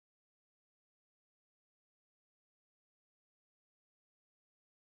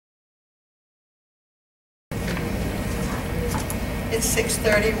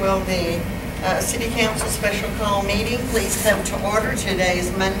6:30 will the City Council special call meeting. Please come to order. Today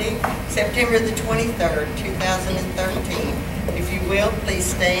is Monday, September the 23rd, 2013. If you will, please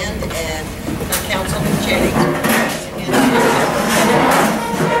stand and Councilman Jennings.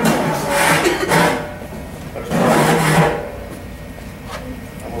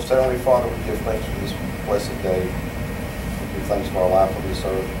 Most Heavenly Father, we give thanks for this blessed day. We give thanks for our life on this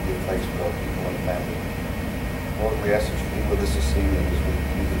earth. We give thanks for our people and family. Lord, we ask that you be with us this evening as we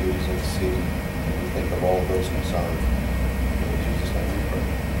do the duties of the city. And we think of all of those concerned. In Jesus' name we pray.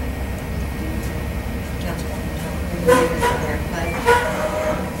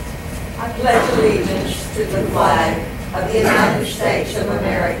 I pledge allegiance to the flag of the United States of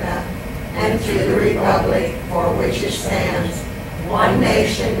America and to the republic for which it stands, one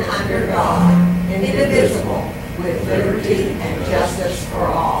nation under God, indivisible, with liberty and justice for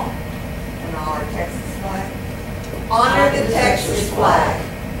all. And our Texas flag. Honor the Texas flag.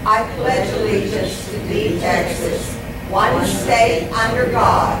 I pledge allegiance to thee, Texas, one state under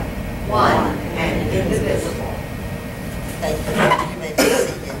God, one and indivisible. Thank you. You may be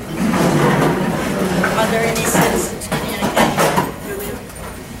seated. Are there any citizens communicating?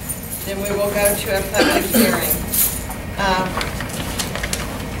 Then we will go to a public hearing.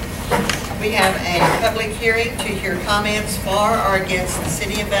 We have a public hearing to hear comments for or against the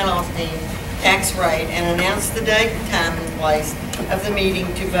City of Alstyne tax rate and announce the date, time, and place of the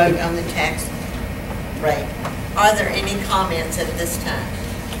meeting to vote on the tax rate. Are there any comments at this time?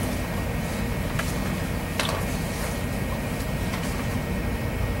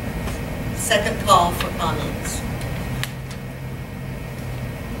 Second call for comments.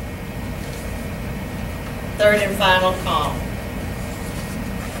 Third and final call.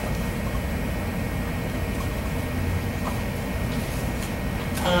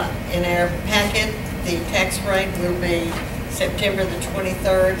 In our packet, the tax rate will be September the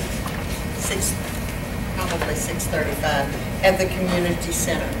 23rd, probably 6:35 at the community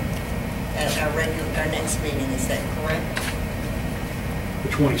center at our next meeting. Is that correct? The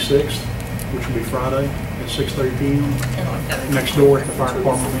 26th, which will be Friday at 6:30 p.m. Next door at the fire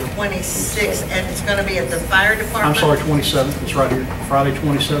department. 26th, and it's going to be at the fire department? I'm sorry, 27th. It's right here. Friday,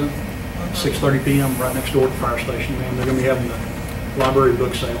 27th, 6:30 p.m. right next door at the fire station. And they're going to be having the library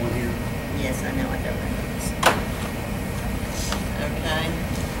book sale in here. Yes, I know. I know that. Okay.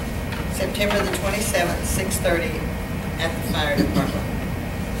 September the 27th, 6:30 at the fire department.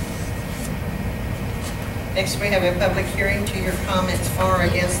 Next, we have a public hearing to hear comments for or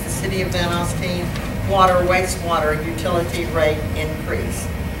against the City of Alstyne water wastewater utility rate increase.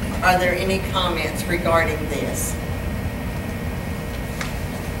 Are there any comments regarding this?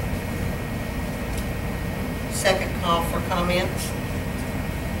 Second call for comments.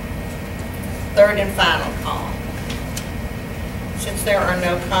 Third and final call. Since there are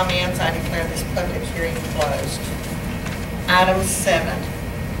no comments, I declare this public hearing closed. Item 7.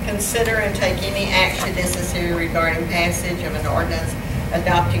 Consider and take any action necessary regarding passage of an ordinance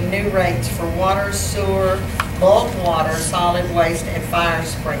adopting new rates for water, sewer, bulk water, solid waste, and fire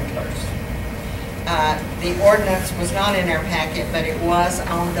sprinklers. The ordinance was not in our packet, but it was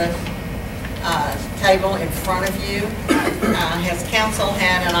on the table in front of you. Has council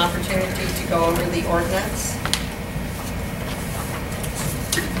had an opportunity to go over the ordinance?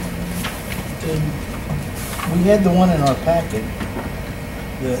 We had the one in our packet,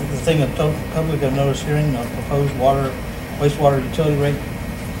 the thing of public of notice hearing of proposed wastewater utility rate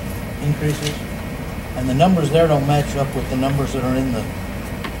increases, and the numbers there don't match up with the numbers that are in the...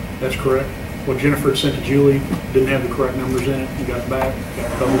 That's correct. What Jennifer had sent to Julie didn't have the correct numbers in it. We got back,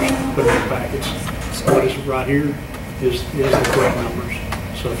 got those, put it in the packets. So what is right here is the correct numbers.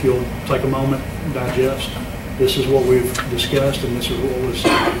 So if you'll take a moment, digest, this is what we've discussed and this is what was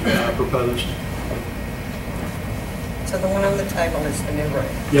proposed. So the one on the table is the new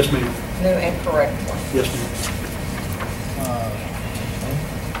rate? Yes, ma'am. New and correct one? Yes, ma'am.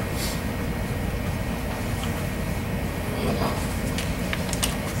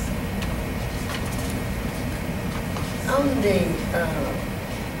 On the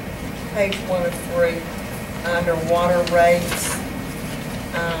page 1 of 3, under water rates,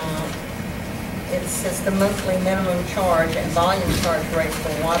 it says the monthly minimum charge and volume charge rate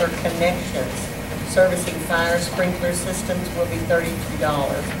for water connections servicing fire sprinkler systems will be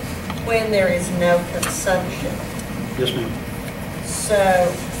 $32 when there is no consumption. Yes, ma'am.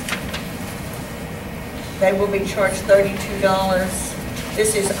 So they will be charged $32.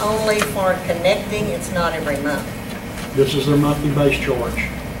 This is only for connecting, it's not every month. This is their monthly base charge.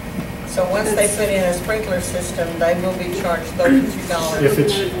 So once they put in a sprinkler system, they will be charged $32 If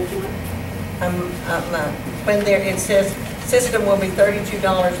it's a month. When there, it says system will be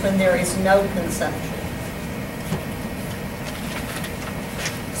 $32 when there is no consumption.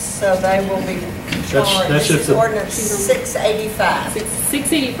 So they will be charged. that's This if is the- ordinance 685.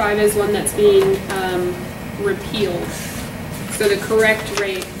 685 is one that's being repealed. So the correct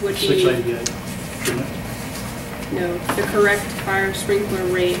rate would be, 688, shouldn't it? no, the correct fire sprinkler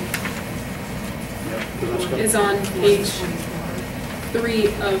rate Yeah, 'cause that's got- is on page 3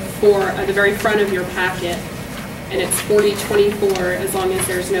 of 4 at the very front of your packet. And it's 4024 as long as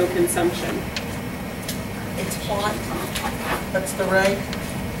there's no consumption. It's what? What's the rate?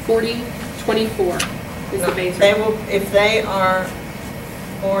 4024 is the base They rate. will, if they are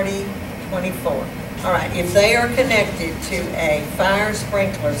 4024. All right, if they are connected to a fire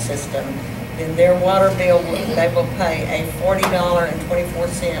sprinkler system, then their water bill, they will pay a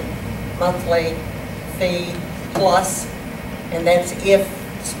 $40.24 monthly fee plus, and that's if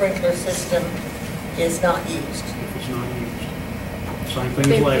sprinkler system is not used. If it's not used. Same thing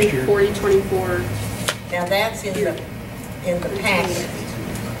They as last paid year. 4024. Now, that's in the packet,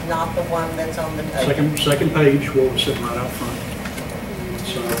 not the one that's on the table. Second page, what was sitting right out front.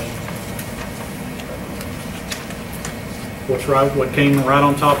 So, what's right, what came right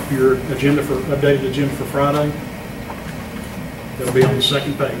on top of your agenda for, updated agenda for Friday? That'll be on the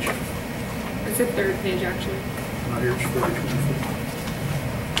second page. It's the third page, actually. Right here, it's 4024.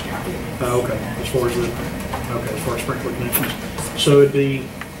 Okay, as far as sprinkler connections. So it'd be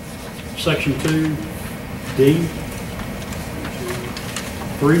section 2D,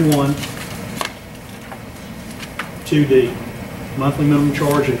 3.1, 2D, monthly minimum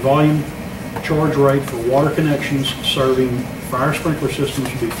charge and volume charge rate for water connections serving fire sprinkler systems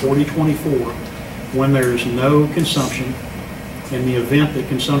should be $40.24 when there is no consumption. In the event that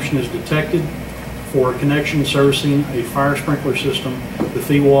consumption is detected for a connection servicing a fire sprinkler system, the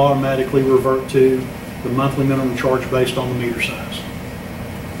fee will automatically revert to the monthly minimum charge based on the meter size.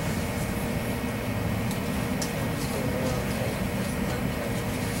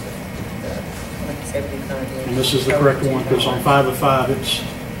 And this is the correct one, because on 5 of 5, it's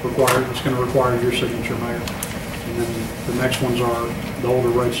required, it's going to require your signature, Mayor. And then the next ones are the older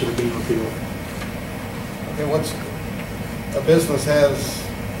rates that are being repealed. Okay, a business has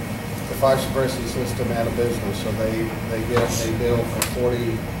the fire suppression system at a business, so they get a bill for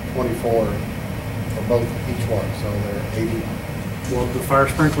 $40.24 for both, each one, so they're 80. Well, the fire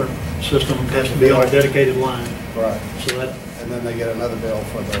sprinkler system has to be on a dedicated line, Right. so that, And then they get another bill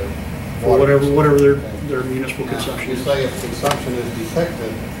for their for water. whatever their municipal Now, consumption you is. say if consumption is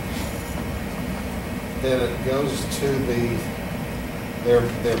detected, then it goes to their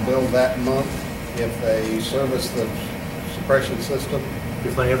bill that month if they service the suppression system.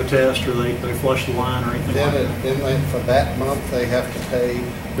 If they have a test or they flush the line or anything like that, Then for that month, they have to pay,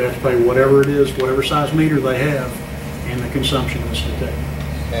 they have to pay whatever it is, whatever size meter they have, and the consumption that's detected.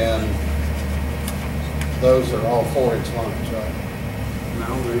 and those are all 4-inch lines, right?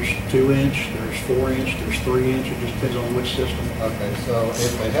 No, there's 2-inch, there's 4-inch, there's 3-inch, it just depends on which system. Okay, so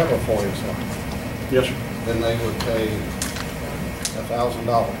if they have a 4-inch line, Yes, sir. then they would pay $1,000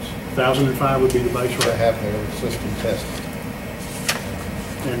 1,005 would be the base to rate, have their system tested.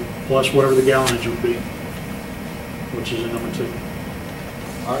 and plus whatever the gallonage would be, which is in number 2.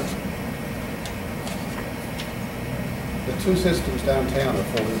 All right. The two systems downtown are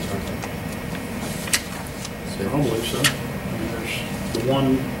 4-inch, aren't they? I believe so. I mean, there's the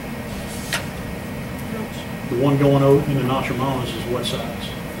one going over into Nostramamas is what size?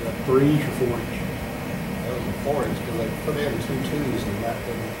 Is that 3-inch or 4-inch? That was a 4-inch, because they put in 2 2s and that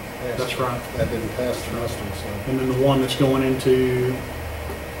didn't pass. That's right. That didn't pass the muster, so. And then the one that's going into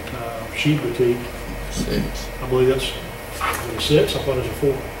Sheep Boutique, 6. I believe that's, is it a 6? I thought it was a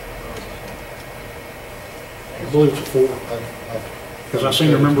 4. I believe it's a 4. Because I seem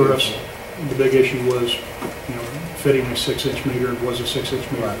to remember us, the big issue was, fitting a 6-inch meter, was a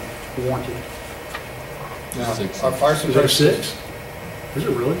 6-inch meter Right. warranted. Now, 6. our fire Is it a suppression. 6? Is it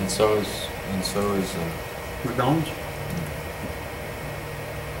really? And so is McDonald's?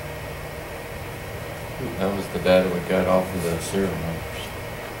 that was the data we got off of the serial numbers.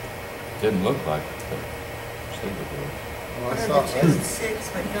 Didn't look like it, but still it was. Well, I saw,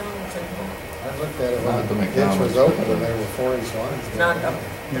 6 McDonald's and one. I looked at it Not the when the ditch McDonald's. was open and there were 4-inch lines. Not the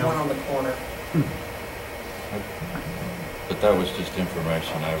Yeah. one on the corner. But that was just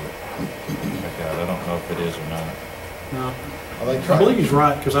information I would check out. I don't know if it is or not. No. Well, they I tried. believe he's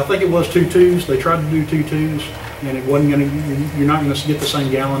right, because I think it was 2 2s. They tried to do 2 2s, and it wasn't going to, you're not going to get the same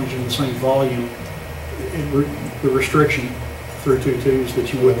gallonage and the same volume, the restriction through 2 2s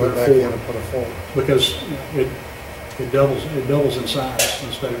that you They would went with back in 4, and put a 4. because it doubles in size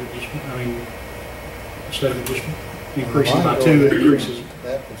instead of just increasing by 2, it increases.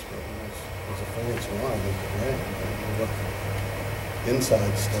 Baptist building was a fancy line at the ground. I don't know what the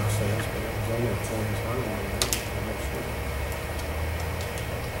inside stuff says, but it was only a 4-inch line. I'm not sure.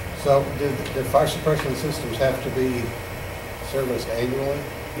 So did fire suppression systems have to be serviced annually,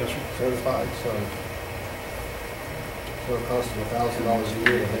 Yes, sir. certified? So it costs them $1,000 a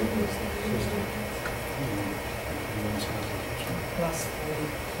year to have this system. Plus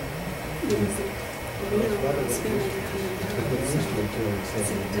 40. It's better than it used to be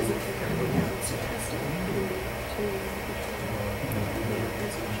 270.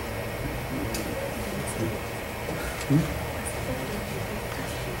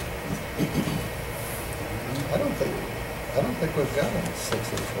 I don't think we've got a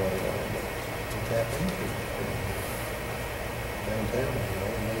 6-inch water line to tap into downtown.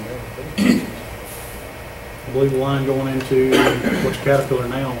 I believe the line going into what's Caterpillar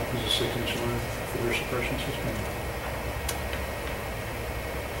now is a 6-inch line for their suppression system.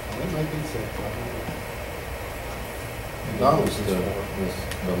 It might be 6. I don't know. McDonald's is 4.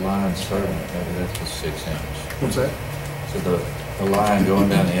 The line serving it, maybe that's the 6 inch. What's that? So the line going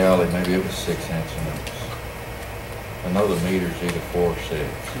down the alley, maybe it was 6 inch. I know the meter's either 4 or 6.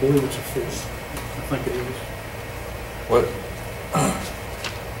 I believe it's a 4. I think it is. What?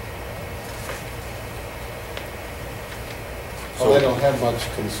 Well, they don't have much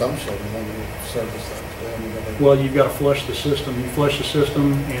consumption when you service them. Well, you've got to flush the system. You flush the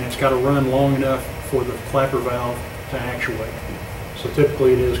system, and it's got to run long enough for the clapper valve to actuate. So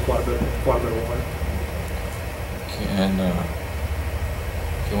typically, it is quite a bit of water.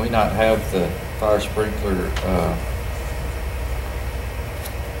 Can we not have the fire sprinkler,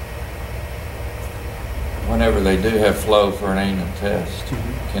 whenever they do have flow for an annual test,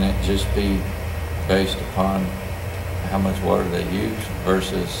 can it just be based upon how much water they use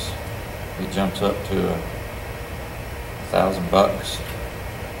versus it jumps up to $1,000?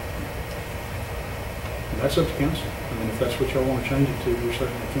 That's up to council. I mean, if that's what y'all want to change it to, we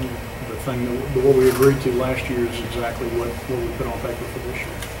certainly can. The thing that what we agreed to last year is exactly what we put on paper for this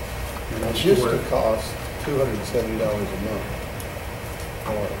year. And It that's used where, to cost $270 a month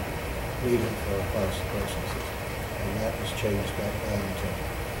for meter for a fire suppression system. And that was changed back down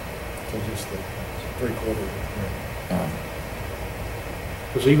to just the 3/4 rate.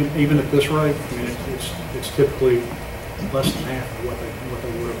 because even at this rate, I mean, it's typically less than half of what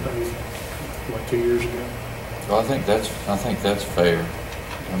they would have paid like 2 years ago. Well, I think that's fair.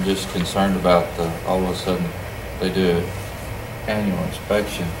 I'm just concerned about all of a sudden they do an annual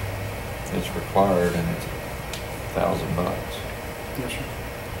inspection. It's required and it's $1,000. Yes, sir.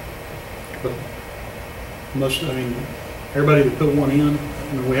 But everybody that put one in,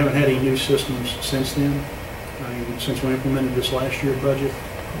 I mean, we haven't had any new systems since then. I mean, since we implemented this last year's budget,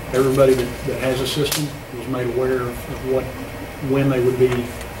 everybody that has a system was made aware of when they would be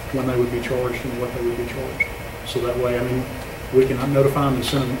charged and what they would be charged. So that way, I mean, we can notify them and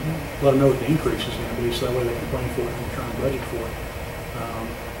send them, let them know what the increase is going to be, so that way they can plan for it and try and budget for it.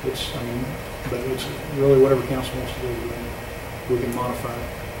 But it's really whatever council wants to do, we can modify it.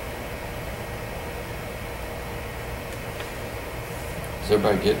 Is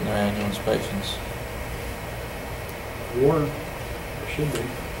everybody getting their annual inspections? Or, it should be.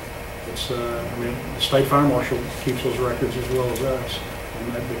 The state fire marshal keeps those records as well as us.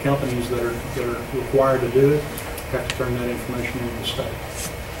 And the companies that are required to do it have to turn that information into the state.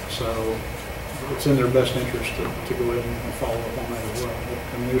 So it's in their best interest to go ahead and follow up on that as well.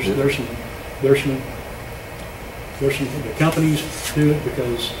 I mean, there's some, the companies do it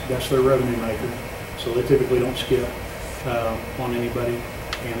because that's their revenue maker. So they typically don't skip on anybody.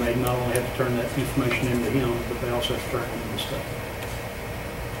 And they not only have to turn that information into him, but they also have to turn it into the state.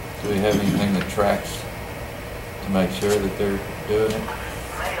 Do we have anything that tracks to make sure that they're doing it?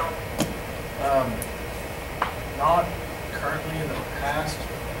 Not currently. In the past,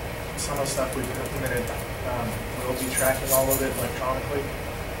 some of the stuff we've implemented, we'll be tracking all of it electronically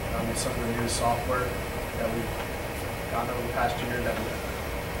with some of the new software that we've gotten over the past year that will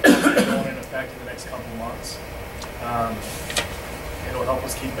go in effect in the next couple months. It'll help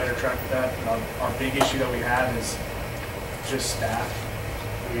us keep better track of that. Our big issue that we have is just staff.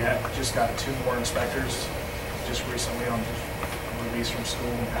 We have just got 2 more inspectors just recently on release from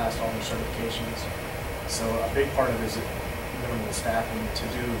school and passed all their certifications. So a big part of it is minimal staffing to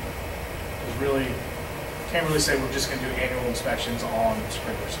do. Is really, can't really say we're just going to do annual inspections on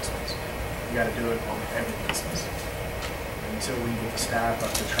sprinkler systems. We got to do it on every business. And until we get the staff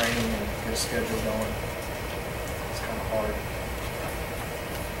up to training and get a schedule going, it's kind of hard.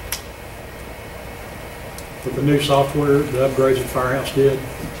 With the new software, the upgrades that Firehouse did,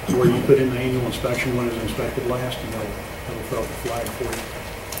 where you put in the annual inspection when it was inspected last, and they'll throw up a flag for you.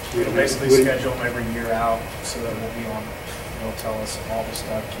 We can basically schedule them every year out so that we'll be on, they'll tell us all the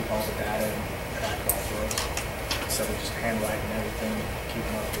stuff, keep all the data and track it all for us. Instead of just handwriting everything,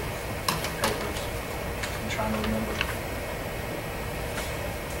 keeping up with papers and trying to remember.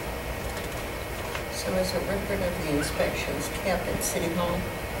 So is a record of the inspections kept at City Hall?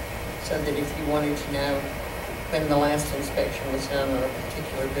 So that if you wanted to know when the last inspection was done on a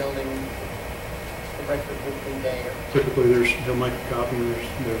particular building, the record would be there? Typically, he'll make a copy, and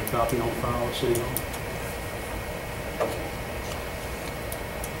there's a copy on file at City Hall.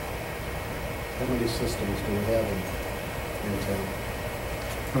 How many systems do we have in town?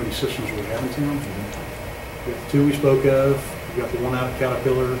 How many systems do we have in town? We've got the two we spoke of. We've got the one out at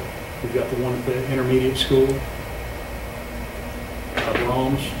Caterpillar. We've got the one at the intermediate school.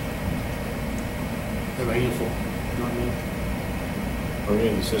 ROMs. We have a handful, not many. Are any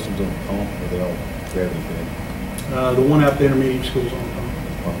of the systems on the pump, or are they all gravity fed? The one out at the intermediate school is on the pump.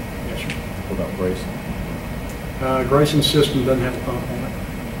 Pump. Yes, sir. What about Grayson? Grayson's system doesn't have a pump on it.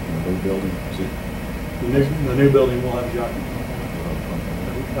 In the new building, is it? The new building will have a jockey pump on will have a pump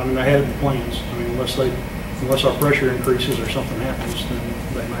on it? it. I mean, they had it in the plans. I mean, unless our pressure increases or something happens, then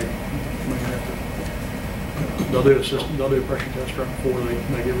they may have to. They'll do a system. They'll do a pressure test right before they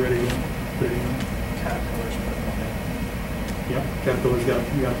get ready to put it in. Caterpillar's putting on it. Yeah, Caterpillar's got to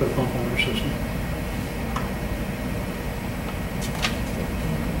put a pump on their system.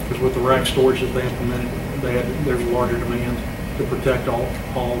 Because with the rack storage that they implemented, there's a larger demand to protect all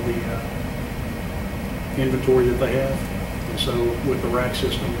the inventory that they have. And so with the rack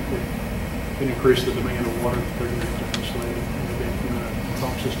system, it increased the demand of water that they're going to have to insulate, and they implement a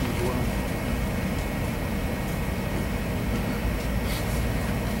pump system as well.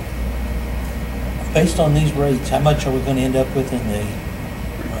 Based on these rates, how much are we going to end up with in the,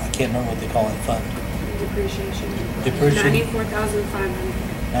 I can't remember what they call it, fund? Depreciation. Depreciation?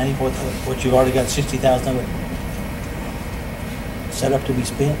 94,500. 94, what you already got 60,000 of it set up to be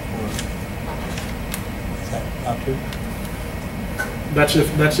spent, or is that not true? That's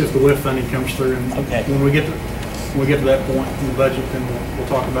if the WIF funding comes through, and Okay. when we get to that point in the budget, then we'll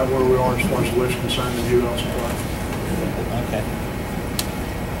talk about where we are as far as the WIF's concerned and who else applies. Okay.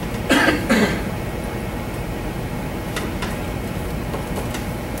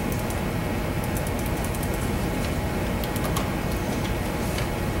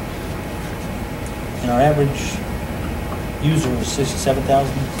 And our average user is 67,000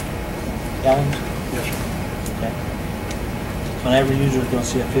 gallons? Yes, sir. Okay. So an average user is going to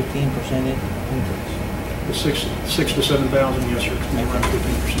see a 15% increase. The 6,000 to 7,000, yes, sir. It's going to be around 15%.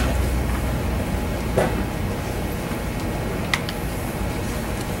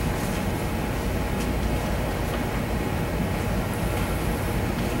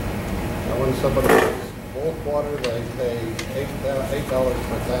 Now, when somebody uses bulk water, they pay $8 per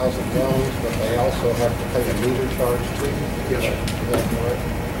 1,000 gallons, but they also have to pay a meter charge too? Yes, sir. Is that correct?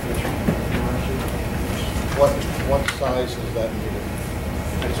 Yes, sir. What size is that meter?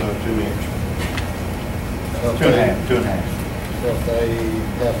 It's a 2-inch. So if 2.5, they- 2.5. So if they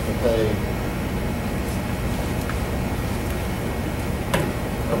have to pay,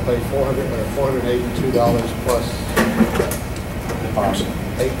 they'll pay $482 plus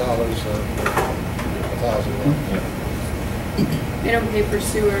 $8 a 1,000 gallons. They don't pay for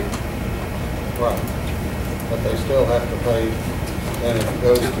sewer. Right. But they still have to pay, and if it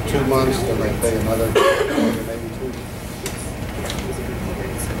goes to 2 months, then they pay another $482.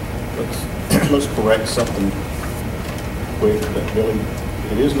 Let's correct something quick, that Billy,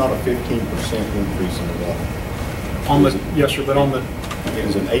 it is not a 15% increase in the water. Yes, sir, but on the, It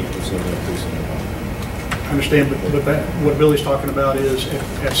is an 8% increase in the water. I understand, but what Billy's talking about is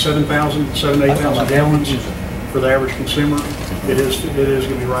at 7,000, 8,000 gallons for the average consumer, it is going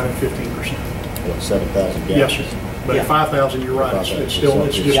to be right at 15%. What, 7,000 Yes, gallons? sir. But at 5,000, you're right, it's still,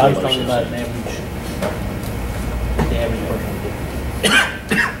 it's just. Yeah, I was talking about an average, the average person.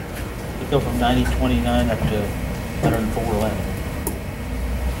 You go from 90.29 up to 104.11.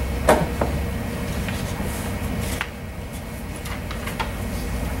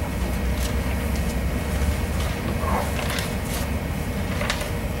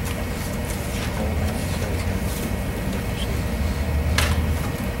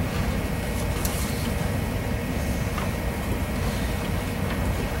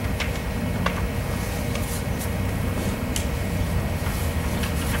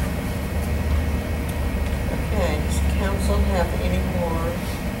 Okay, does council have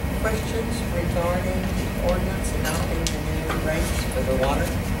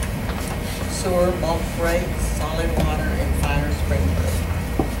sewer, bulk rates, solid water, and fire sprinkler.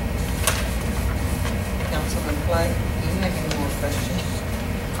 Councilman Clay, do you have any more questions?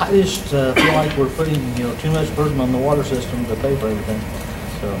 I just feel like we're putting, too much burden on the water system to pay for everything.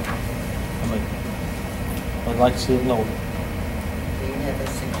 So, I'd like to see it lower. Do you have a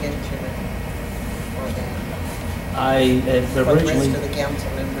suggestion for that? I had For the rest originally, of the council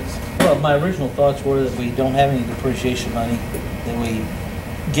members? well, my original thoughts were that we don't have any depreciation money, that we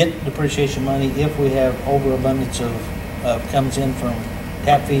get depreciation money if we have overabundance of comes in from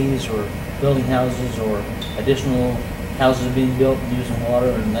tap fees or building houses or additional houses being built and using water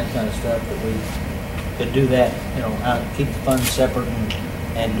and that kind of stuff, that we could do that, keep the funds separate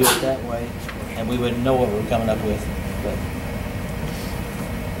and do it that way, and we would know what we're coming up with. But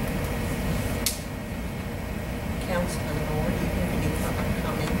Councilman Moore, do you have any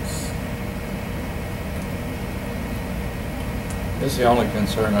comments? This is the only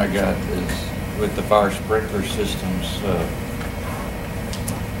concern I got is with the fire sprinkler systems,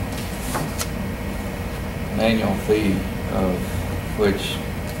 an annual fee of which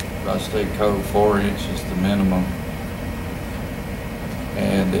by state code 4 inches is the minimum.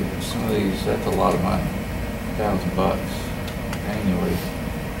 And some of these, that's a lot of money, $1,000 annually.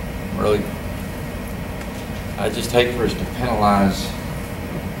 Really, I just hate for us to penalize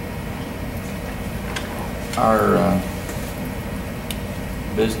our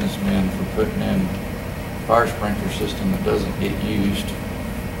businessmen for putting in a fire sprinkler system that doesn't get used.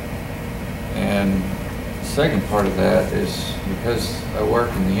 And the second part of that is because I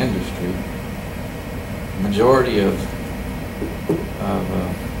work in the industry, the majority of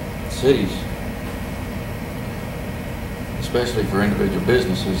cities, especially for individual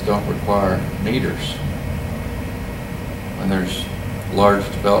businesses, don't require meters. When there's large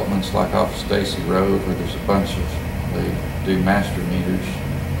developments like off of Stacy Road where there's a bunch of, they do master meters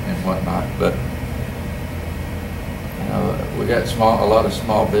and whatnot, but we got a lot of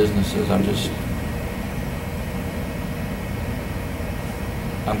small businesses.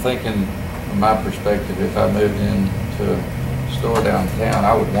 I'm thinking from my perspective, if I moved into a store downtown,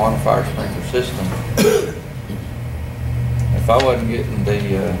 I would want a fire sprinkler system. If I wasn't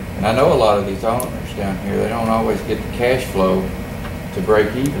getting and I know a lot of these owners down here, they don't always get the cash flow to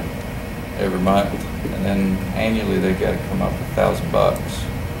break even every month, and then annually they got to come up with $1,000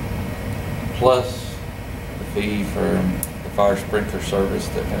 plus the fee for the fire sprinkler service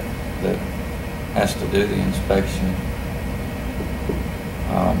that has to do the inspection.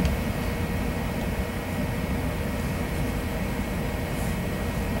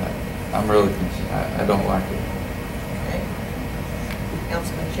 I'm really concerned. I don't like it. Okay.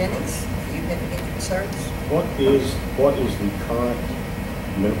 Councilman Jennings, do you have any concerns? What is the current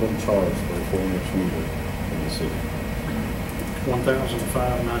minimum charge for a 4-inch meter in the city?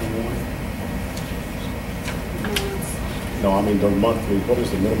 $1,591. No, I mean the monthly, what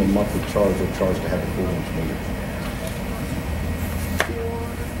is the minimum monthly charge or charge to have a 4-inch meter?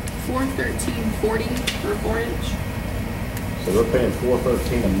 $413.40 for a 4-inch. So they're paying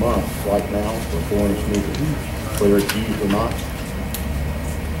 $413 a month right now for a 4-inch meter, whether it's used or not?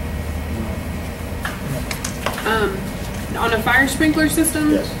 On a fire sprinkler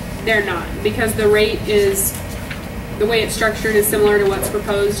system, Yes. they're not, because the rate is, the way it's structured is similar to what's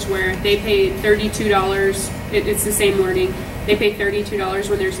proposed, where they pay $32, it's the same wording, they pay $32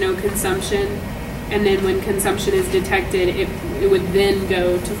 when there's no consumption, and then when consumption is detected, it would then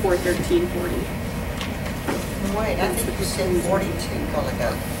go to $413.40. Wait, I think you said 42 call it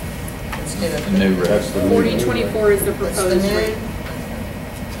go instead of The new rate. That's the new rate. 4024 is the That's the proposed new. rate.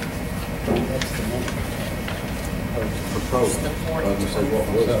 That's the month. Proposed. It's the 40. So what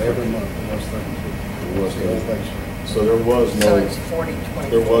was So it? every month, it was 32. It was The old base. So there was So no, it's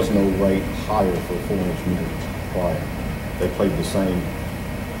 40/24. there was no rate higher for a 4-inch meter prior. They played the same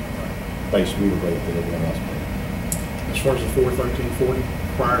base meter rate that everyone else paid. As far as the $413.40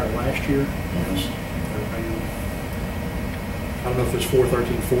 prior to last year, yes, they're paying. I don't know if it's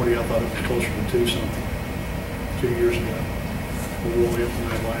 $413.40. I thought it was closer to 2-something 2 years ago. We were way up from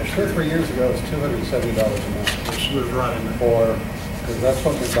that last 2 or 3 year. years ago, it was $270 a month. It was right in there. Because that's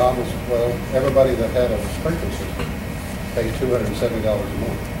what McDonald's, well, everybody that had a sprinkler system pays $270 a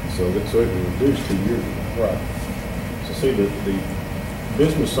month. So it was reduced 2 years ago. Right. So see, the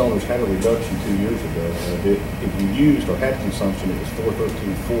business owners had a reduction 2 years ago. If you used or had consumption, it was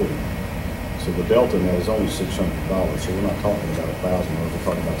 $413.40. So the delta now is only $600. So we're not talking about $1,000, we're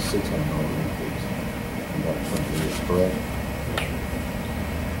talking about a $600 increase. And that's something that's correct.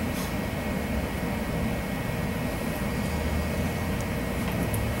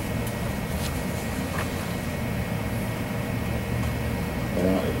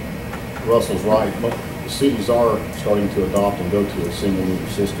 And Russell's right. The cities are starting to adopt and go to a single meter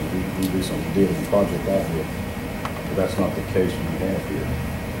system. We recently did a project out here, but that's not the case we have here.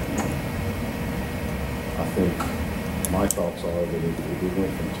 I think my thoughts are that if we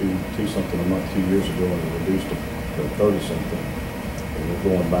went from two something a month 2 years ago and reduced it to 30 something, and we're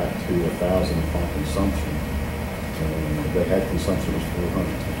going back to 1,000 upon consumption. And they had consumption was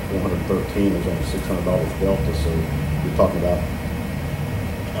 413. There's only $600 delta, so you're talking about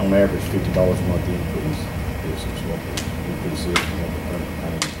on average $50 a month increase is what the increase is.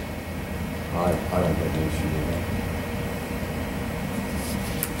 I don't have an issue with that.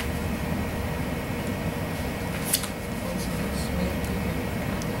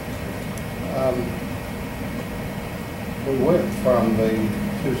 We went from the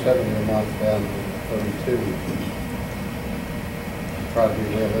 270 a month down to 32. Try to be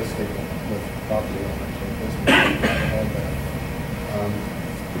realistic with property owners. So this have that.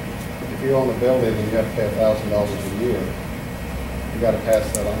 If you own a building and you have to pay $1,000 a year, you got to pass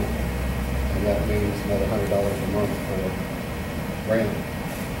that on, and that means another $100 a month for rent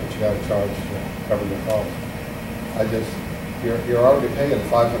that you got to charge to cover the cost. You're already paying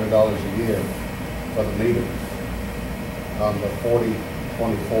 $500 a year for the meter on the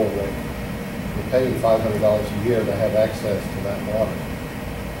 40/24 rate. You're paying $500 a year to have access to that water,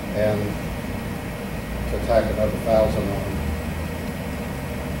 and to tack another $1,000 on,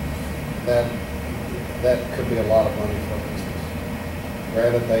 that could be a lot of money for a business.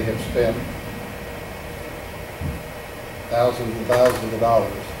 Granted, they have spent thousands and thousands of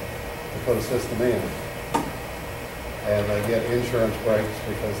dollars to put a system in, and they get insurance breaks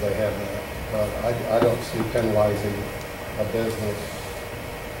because they have that. But I don't see penalizing a business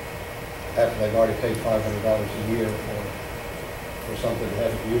after they've already paid $500 a year for something they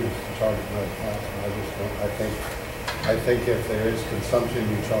haven't used to charge another $1,000. I just don't. I think if there is consumption,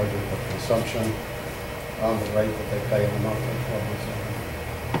 you charge them for consumption on the rate that they pay in the monthly 12 months.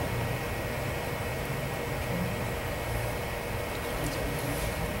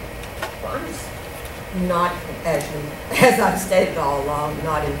 Well, I'm just not, as I've stated all along,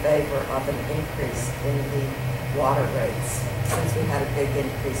 not in favor of an increase in the water rates, since we had a big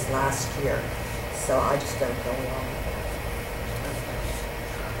increase last year. So I just don't go along with that.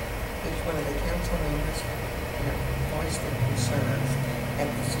 Each one of the council members have voiced their concerns. At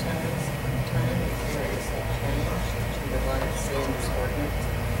this time, if there is a change that you would like to see in this ordinance,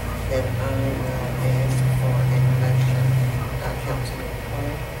 then I will ask for a motion. Councilman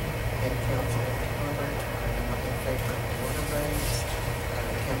Clark and Councilman Robert are not in favor of water rates.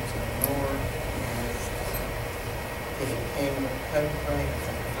 Councilman Moore has the annual code rates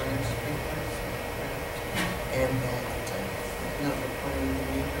and fire sprinklers, and that not requiring the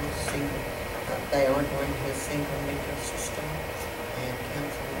meters, they are going to a single meter system, and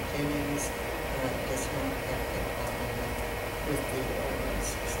Councilman Jennings does not have a problem with the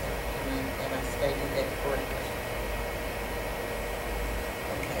ordinances and I stated that correctly.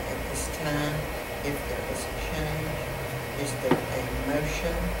 Okay, at this time, if there is a change, is there a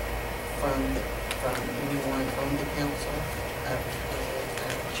motion from anyone on the council of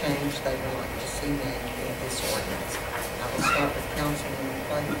a change they would like to see made in this ordinance? I will start with Councilman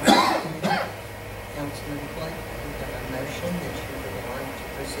Clay. Councilman Clay, you have a motion that you would like to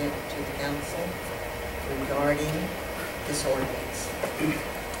present to the council regarding this ordinance.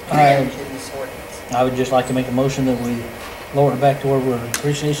 Change in this ordinance. I would just like to make a motion that we lower it back to where our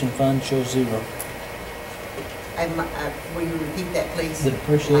depreciation fund shows zero. And will you repeat that, please? The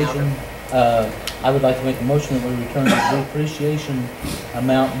depreciation, I would like to make a motion that we return the depreciation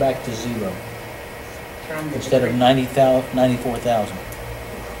amount back to zero instead of 94,000.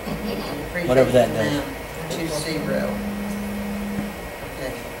 Whatever that does. To zero.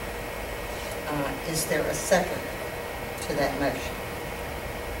 Okay. Is there a second to that motion?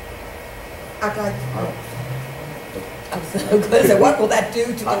 I'd like, I'm so going to say, what will that do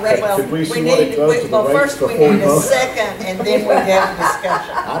to the rate? Well, Could we see what it does to the rates first we before we need a vote? second, and then we have a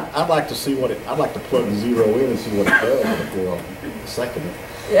discussion. I'd like to see I'd like to plug the zero in and see what it does before I second it.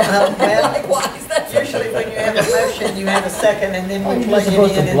 Yeah, well, likewise, that's Usually when you have a motion, you have a second, and then we You're plug it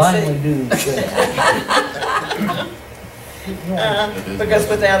supposed to in blindly and do this thing. see. Because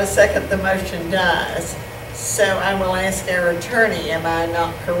without a second, the motion dies. So I will ask our attorney, am I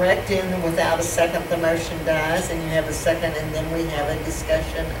not correct in without a second, the motion dies, and you have a second, and then we have a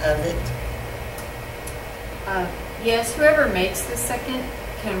discussion of it? Yes, whoever makes the second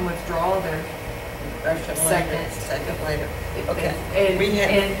can withdraw their Motion second. later, second later. Okay. And, We have-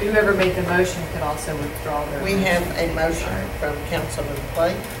 and whoever made the motion could also withdraw their We motion. have a motion from Councilman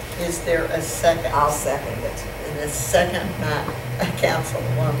Clay. Is there a second? I'll second it. And a second by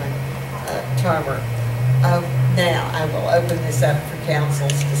Councilwoman Tarver. Now, I will open this up for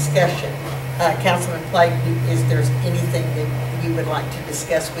council's discussion. Councilman Blake, is there anything that you would like to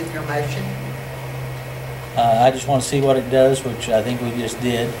discuss with your motion? I just want to see what it does, which I think we just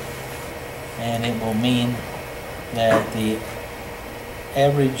did. And it will mean that the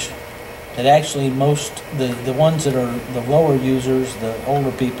average, that actually the ones that are the lower users, the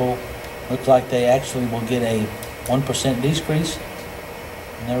older people, looks like they actually will get a 1% decrease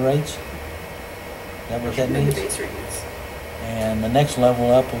in their rates. Is that what that In the means? base rates. And the next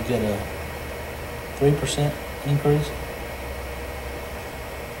level up will get a 3% increase.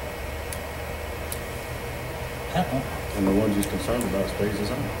 I don't know. And the ones he's concerned about stays the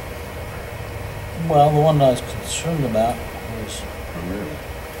same, Well, the one I was concerned about was primarily.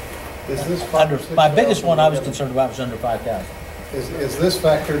 Is this under, my biggest one I was $5,000 concerned about was under 5,000. Is this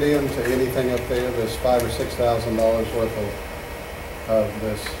factored into anything up there, this $5,000 or $6,000 worth of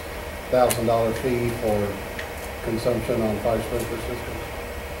this $1,000 fee for consumption on fire sprinkler systems?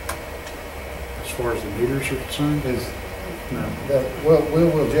 As far as the meters are concerned, Is, no.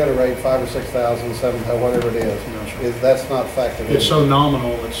 we'll generate 5,000 or 6,000, 7,000, whatever it is. No, sir. That's not factored in? It's so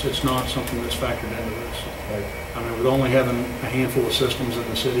nominal, it's not something that's factored into this. Right. I mean, with only having a handful of systems in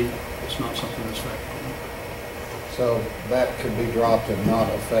the city, it's not something that's factored in. So that could be dropped and not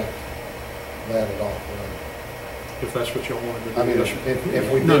affect that at all, right? If that's what y'all wanted to do. I mean, yes, sir.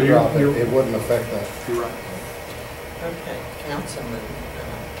 if we No, did you're- drop it, you're- it wouldn't affect that. You're right. Okay, Councilman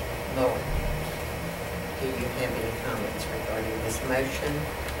Moore, do you have any comments regarding this motion?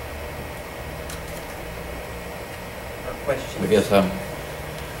 Or questions? I guess the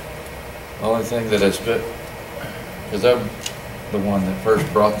only thing that has been, because I'm the one that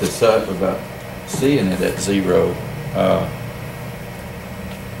first brought this up about seeing it at zero.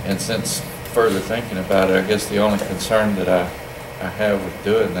 And since further thinking about it, I guess the only concern that I have with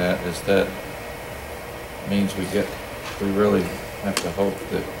doing that is that means we really have to hope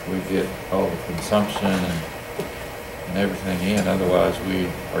that we get all the consumption and everything in, otherwise we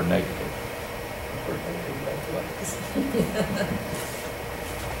are negative.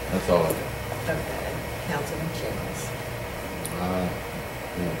 That's all I got. Okay, Councilman Jennings.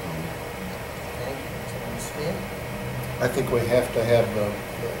 No comment. Okay, Councilman Smith. I think we have to have the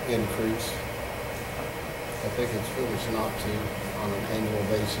increase. I think it's foolish not to on an annual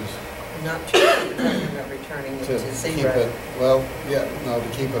basis. Not to returning it To to keep zero. it, well, yeah, no, to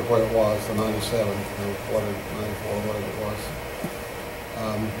keep it where it was, the 97, or whatever, 94, whatever it was.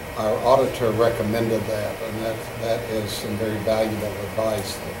 Our auditor recommended that, and that is some very valuable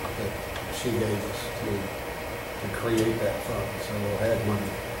advice that she gave us to create that fund, so we'll have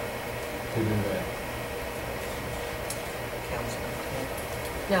money to do that. Councilman Smith.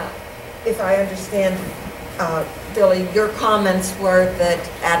 Now, if I understand, Billy, your comments were that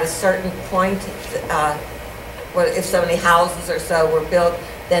at a certain point, if so many houses or so were built,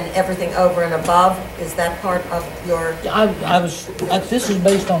 then everything over and above, is that part of your This is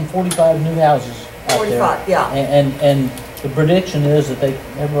based on 45 new houses out there. 45, yeah. And the prediction is that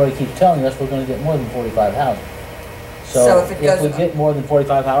everybody keeps telling us we're gonna get more than 45 houses. So So if it if we goes- get more than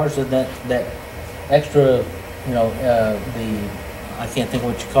 45 houses, then that extra, I can't think of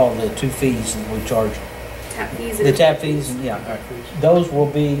what you call the 2 fees that we charge. Tap fees. The tap fees, yeah. Those will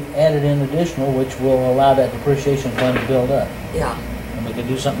be added in additional, which will allow that depreciation fund to build up. Yeah, And we could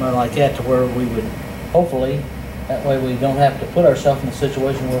do something like that to where we would, hopefully, that way we don't have to put ourselves in a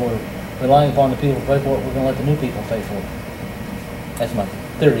situation where we're relying upon the people to pay for it, we're gonna let the new people pay for it. That's my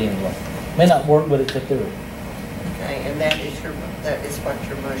theory anyway. May not work, but it's a theory. Okay, and that is what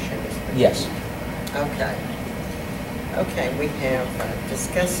your motion is? Yes. Okay. Okay, we have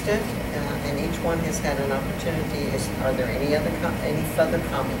discussed it, and each one has had an opportunity. Are there any further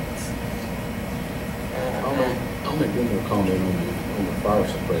comments? I'll make one more comment on the fire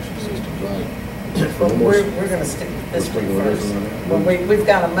suppression systems, right? Well, we're going to stick with this one first. Well, we've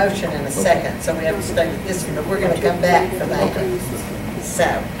got a motion and a second, so we have to stay with this one, but we're going to come back for that. So,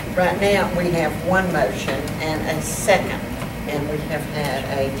 right now, we have one motion and a second, and we have had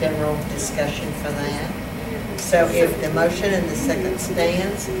a general discussion for that. So if the motion and the second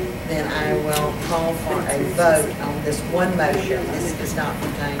stands, then I will call for a vote on this one motion. This does not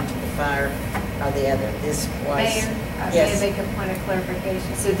pertain to the fire or the other. This was... Mayor, may I make a point of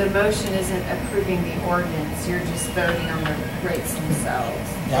clarification? So the motion isn't approving the ordinance, you're just voting on the rates themselves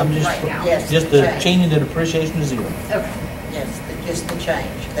Yeah, I'm just- right now? Yes. Just the changing the depreciation to zero. Okay. Yes, just the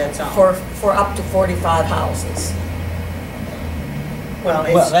change, that's all. for up to 45 houses. Well,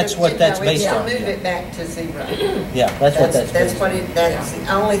 that's what that's based on, It's to move yeah. it back to zero. Yeah, that's what that's That's based what on. that's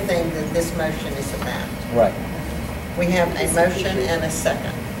the only thing that this motion is about. Right. We have a motion and a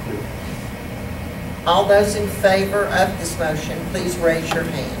second. All those in favor of this motion, please raise your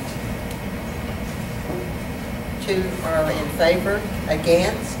hand. 2 are in favor,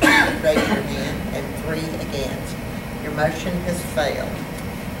 against, raise your hand, and 3 against. Your motion has failed.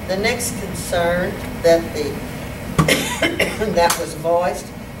 The next concern that that was voiced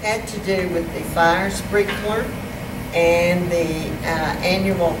had to do with the fire sprinkler and the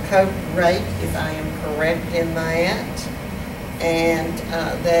annual coat rate, if I am correct in that, and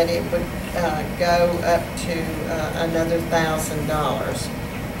that it would go up to another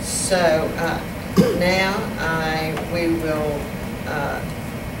 $1,000. So now we will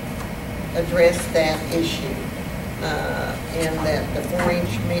address that issue in that the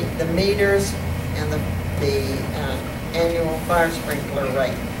 4-inch the meters and the annual fire sprinkler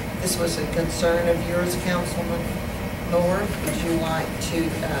rate. This was a concern of yours, Councilman Moore. Would you like to,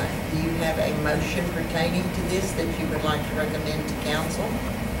 do you have a motion pertaining to this that you would like to recommend to council?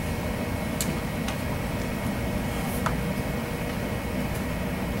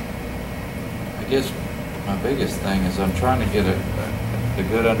 I guess my biggest thing is I'm trying to get a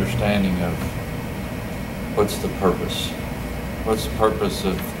good understanding of what's the purpose. What's the purpose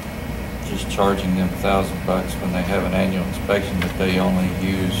of just charging them $1,000 when they have an annual inspection that they only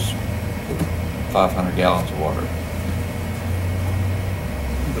use 500 gallons of water?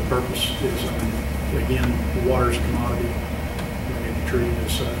 The purpose is, again, the water is a commodity. We need to treat it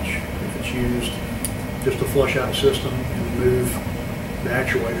as such. If it's used just to flush out a system and move the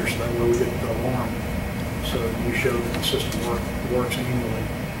actuator so that way we get the alarm, so you show that the system works annually.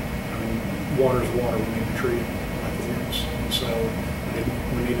 Water is water. We need to treat it like it is. And so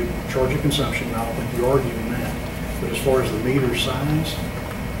we need to charge a consumption. I don't think you're arguing that. But as far as the meter size,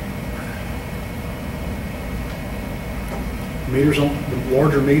 meters on the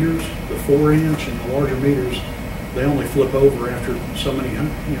larger meters, the 4-inch and the larger meters, they only flip over after so many,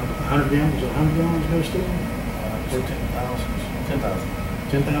 100 gallons. 100 gallons goes through them? 10,000.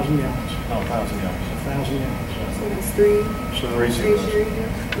 10,000 gallons. No, 1,000 gallons. 1,000 gallons. So that's 3. So,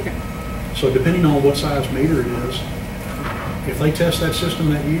 Okay. so depending on what size meter it is, if they test that system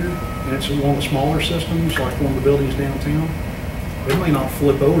that year, and it's one of the smaller systems, like one of the buildings downtown, it may not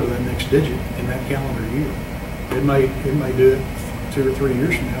flip over to that next digit in that calendar year. It may do it 2 or 3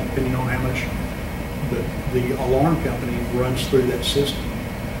 years from now, depending on how much the alarm company runs through that system.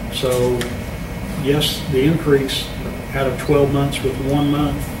 So, yes, the increase out of 12 months with 1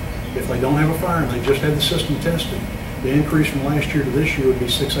 month, if they don't have a fire and they just had the system tested, the increase from last year to this year would be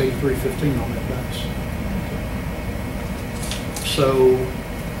 $683.15 on that base. So,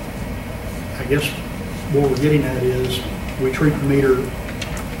 I guess what we're getting at is we treat the meter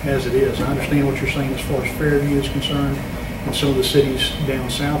as it is. I understand what you're saying as far as Fairview is concerned, and some of the cities down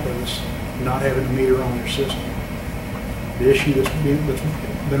south of us not having a meter on their system. The issue that's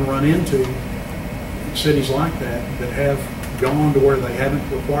been run into in cities like that have gone to where they haven't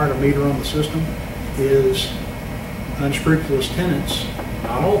required a meter on the system is unscrupulous tenants,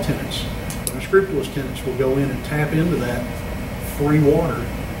 not all tenants, but unscrupulous tenants will go in and tap into that free water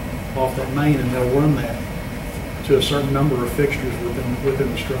off that main, and they'll run that to a certain number of fixtures within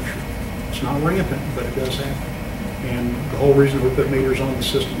the structure. It's not rampant, but it does happen. And the whole reason we put meters on the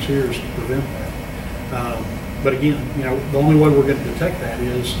systems here is to prevent that. But again, the only way we're going to detect that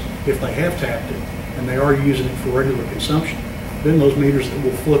is if they have tapped it and they are using it for regular consumption, then those meters that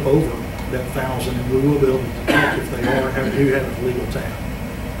will flip over that 1,000, and we will be able to detect if they do have a legal tap.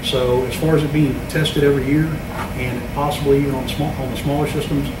 So as far as it being tested every year, and possibly even on the smaller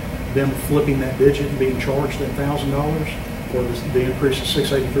systems, them flipping that digit and being charged that $1,000 for the increase of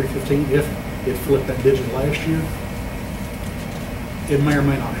 $683.15, if it flipped that digit last year, it may or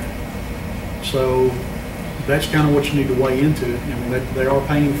may not happen. So that's kind of what you need to weigh into it. They are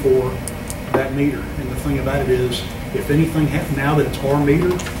paying for that meter, and the thing about it is, if anything happens now that it's our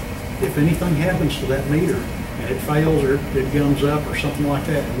meter, if anything happens to that meter and it fails or it gums up or something like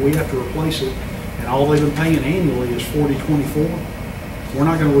that, and we have to replace it, and all they've been paying annually is $40.24, we're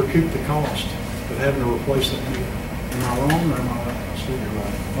not going to recoup the cost of having to replace that meter. Am I wrong or am I right? You're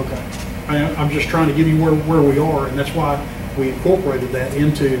right. Okay. I'm just trying to give you where we are, and that's why we incorporated that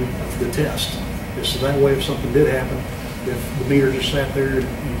into the test. Just so that way, if something did happen, if the meter just sat there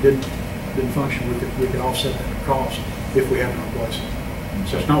and didn't function, we could offset that cost if we have to replace it.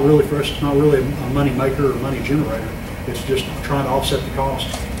 So it's not really for us. It's not really a money maker or a money generator. It's just trying to offset the cost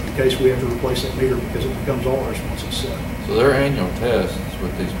in case we have to replace that meter because it becomes ours once it's set. So their annual tests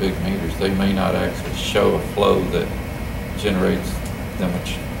with these big meters, they may not actually show a flow that generates them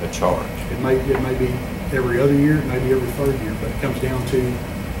a charge. It may be every other year, it may be every third year, but it comes down to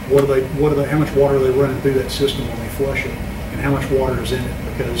how much water are they running through that system when they flush it, and how much water is in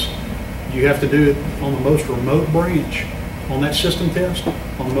it, because You have to do it on the most remote branch on that system test.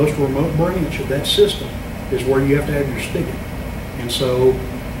 On the most remote branch of that system is where you have to have your spigot. And so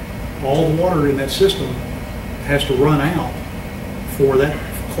all the water in that system has to run out for that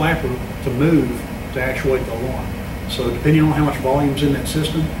clapper to move to actuate the alarm. So depending on how much volume's in that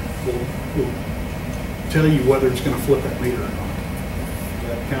system, will tell you whether it's going to flip that meter or not.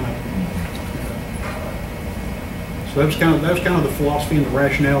 That kind of. So that was kind of the philosophy and the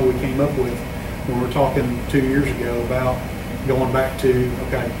rationale we came up with when we were talking 2 years ago about going back to,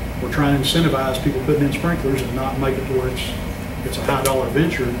 okay, we're trying to incentivize people putting in sprinklers and not make it to where it's a high dollar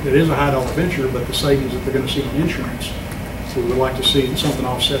venture. It is a high dollar venture, but the savings that they're going to see on insurance. So we would like to see something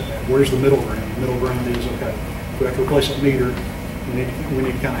offset that. Where's the middle ground? The middle ground is, okay, if we have to replace that meter, we need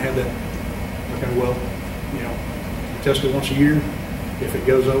to kind of have that, okay, well, you know, test it once a year. If it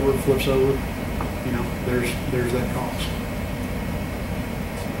goes over, flips over, you know, there's that cost.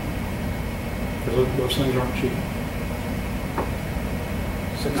 Because those things aren't cheap.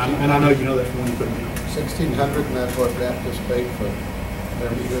 And I know you know that from when you put them in. 1,600, and that's what Baptist paid for their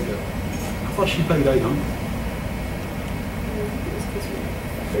meter bill. I thought she paid 800.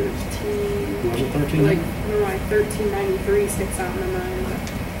 Was it 13? Like 1393 sticks out in my mind.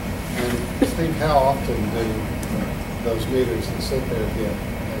 And Steve, how often do those meters that sit there get,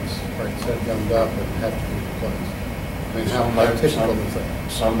 as Frank said, gummed up and have to be replaced? I mean, how typical is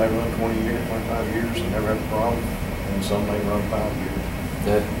that? Some may run 20 years, 25 years and never have a problem, and some may run 5 years.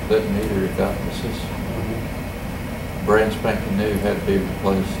 That meter got, this is brand spanking new, had to be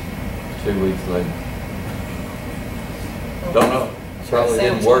replaced 2 weeks later. Don't know, probably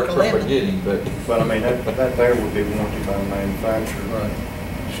didn't work from the beginning, but. But I mean, that there would be warranty by the manufacturer. Right.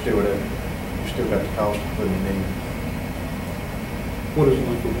 You still got the cost of putting it in. What is it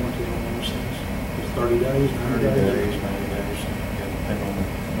like for warranty on those things? It's 30 days, 90 90 days? days, 90 days, depending on the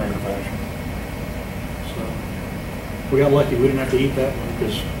manufacturer. So, we got lucky, we didn't have to eat that one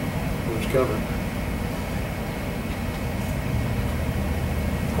because it was covered.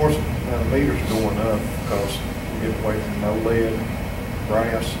 Of course, meters are going up because we get away from no lead,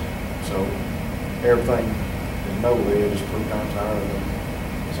 brass, so everything that's no lead is 3 times higher than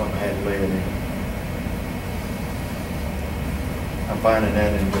something that had lead in it. I'm finding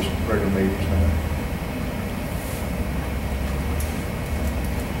that in just regular meters now.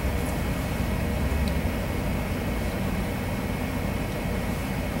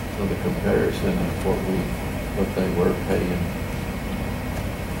 So the comparison of what they were paying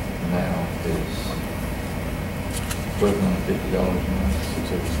now is equivalent of $50 a month.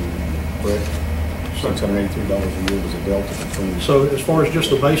 Correct. $683 a year was a delta between. So as far as just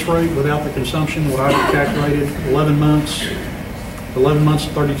the base rate without the consumption, what I calculated, 11 months at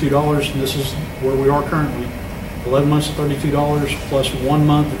 $32, and this is where we are currently. 11 months at $32 plus 1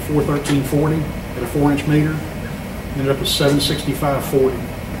 month at $413.40 at a 4-inch meter, ended up at $765.40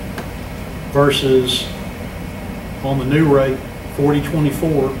 versus on the new rate,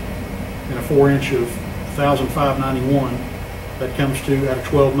 $40.24 and a 4-inch of $1,591. That comes to, out of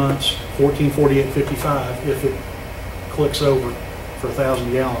 12 months, $1448.55 if it clicks over for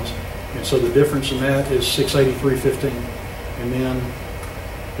 1,000 gallons. And so the difference in that is $683.15. And then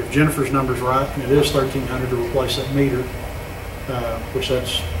if Jennifer's number's right, and it is $1,300 to replace that meter, which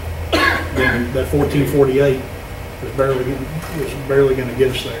that's, then that $1448 is barely going to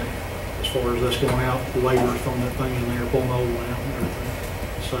get us there as far as that's going out, labor from that thing in there, pulling the old one out and everything.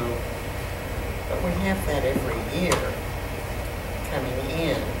 So. But we have that every year coming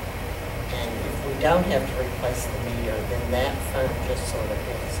in, and if we don't have to replace the meter, then that fund just sort of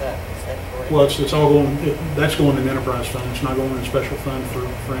ends up. Is that correct? Well, it's all going, that's going in the enterprise fund. It's not going in a special fund for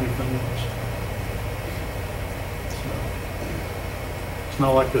anything else. So, it's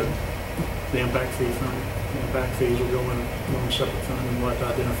not like the impact fee fund. The impact fees will go in a separate fund, and we'll have to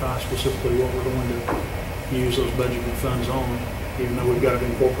identify specifically what we're going to use those budgeted funds on, even though we've got it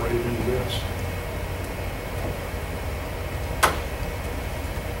incorporated into this.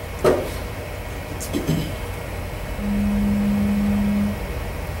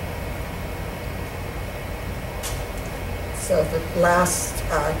 So for the last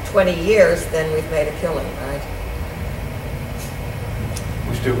 20 years, then we've made a killing, right?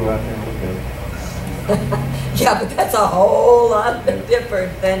 We still go out there and look at it. Yeah, but that's a whole lot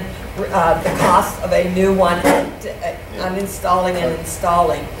different than the cost of a new one, uninstalling and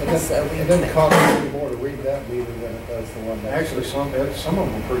installing. So It doesn't cost any more to read that meter than it does the one that. Actually, some of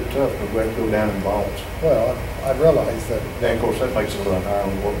them are pretty tough, but we have to go down in balls. Well, I realize that, Then, of course, that makes it a little higher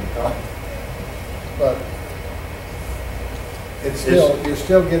than what we thought. but it's still, you're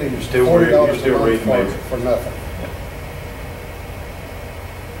still getting You're still $40 reading a month meters. for nothing.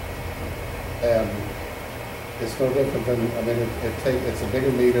 And it's no different than, I mean, it's a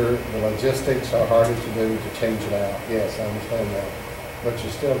bigger meter, the logistics are harder to do to change it out. Yes, I understand that. But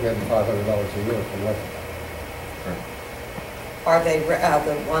you're still getting $500 a year from that. Are they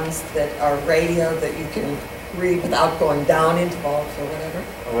the ones that are radio that you can read without going down into volts or whatever?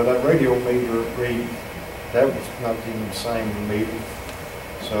 Well, that radio meter read, that was not even the same meter.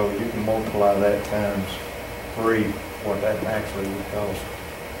 So you can multiply that times 3, what that actually would cost.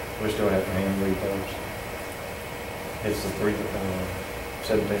 We still have to hand read those. It's the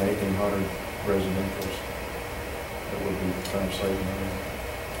 1,700 residentials that would be trying to save money.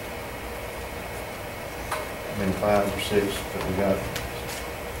 I mean, 5 or 6 that we got,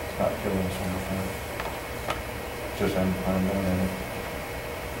 it's not killing us anything. Just having to find out in it.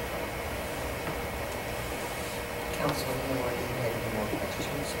 Councilman Moore, do you have any more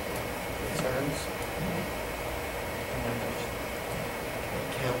questions, concerns?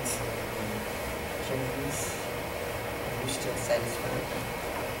 Councilman Jennings, are you still satisfied?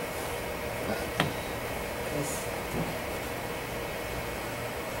 Yes.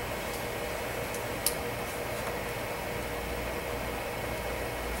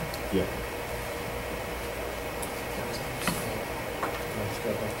 Yeah. Let's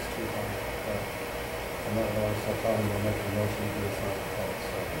go back to too high. I'm not going to start talking about making a motion to this not cost,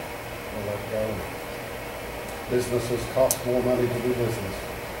 so we'll let it go. Businesses cost more money to do business.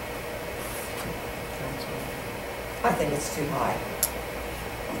 I think it's too high.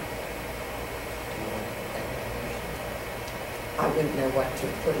 I wouldn't know what to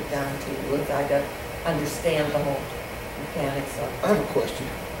put it down to if I don't understand the whole mechanics of I have a question.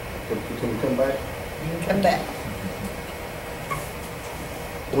 Can we come back? You can come back.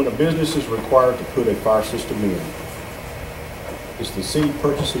 When a business is required to put a fire system in, is the city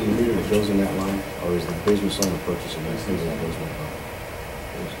purchasing the meter that goes in that line, or is the business owner purchasing that meter that goes in that line?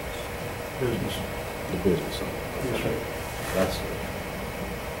 Business. The business owner. Yes, sir. That's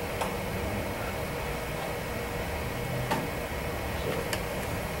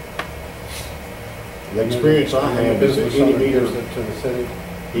the experience I have is that Business any owner meter, gives it to the city.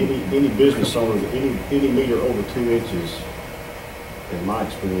 any business owner, any meter over 2 inches, in my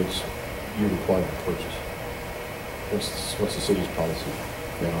experience, you're required to purchase. What's the city's policy?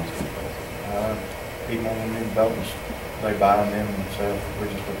 People on new developments, they buy them in themselves. We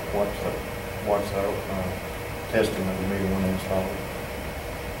just have to watch the testing of the meter when they install it.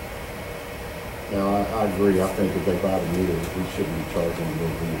 Now, I agree. I think if they buy the meter, we shouldn't be charging them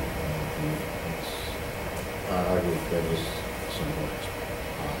with it. I agree with that is somewhat.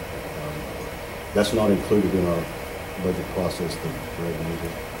 That's not included in our budget process, the revenue.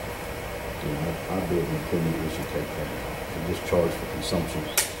 I'd be of an opinion we should take that out and just charge for consumption.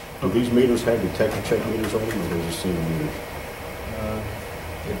 Do these meters have detector check meters on them, or they're just single meters?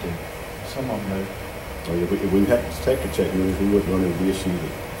 It did. Some of them do. Or if we had detector check meters, we wouldn't run into the issue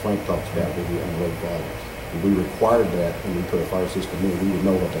that Frank talks about with the unload volumes. If we required that and we put a fire system in, we would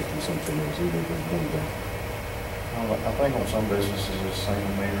know what that consumption is, even if it's going down. I think on some businesses it's a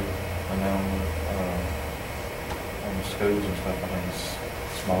single meter, and then on the schools and stuff, I think it's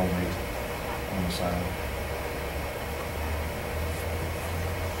small meter on the side.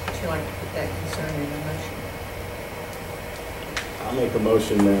 Would you like to put that concern in the motion? I make a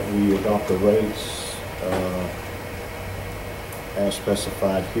motion that we adopt the rates as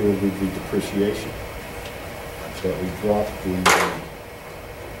specified here with the depreciation. That we drop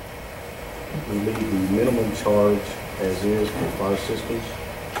we leave the minimum charge as is for fire systems,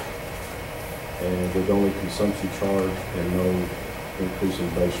 and with only consumption charge and no increase in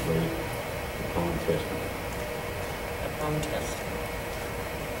base rate upon testing. Upon testing.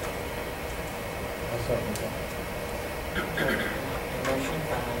 I'll second that. Motion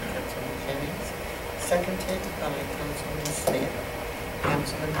by Councilman Jennings, seconded by Councilman Smith.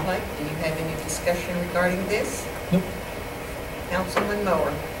 Councilman Blake, do you have any discussion regarding this? Nope. Councilman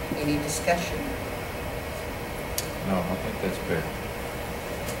Moore, any discussion? No, I think that's fair.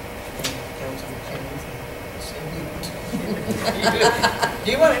 Councilman Jennings? Do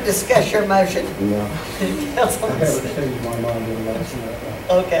you want to discuss your motion? No. I Councilman haven't Smith? changed my mind in the last minute.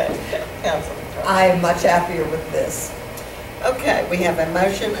 Okay, Councilman Charles. I am much happier with this. Okay, we have a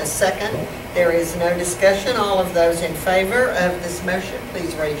motion, a second. There is no discussion. All of those in favor of this motion,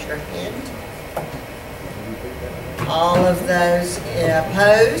 please raise your hand. All of those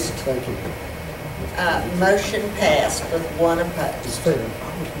opposed, Thank you. motion passed with one It's opposed. fair.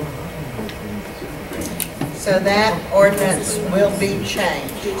 So that ordinance will be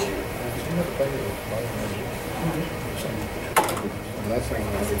changed. That's not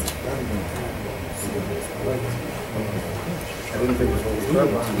I didn't think it was what we were.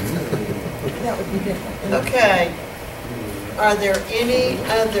 That would be different. Okay. Are there any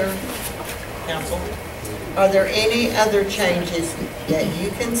other, council, are there any other changes that you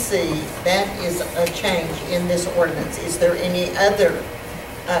can see that is a change in this ordinance? Is there any other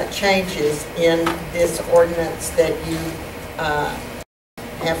changes in this ordinance that you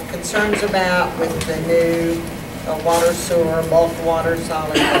have concerns about with the new water, sewer, bulk water,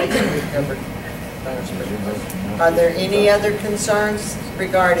 solid waste we covered? Are there any other concerns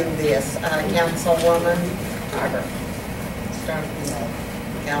regarding this? Councilwoman Tarver? Start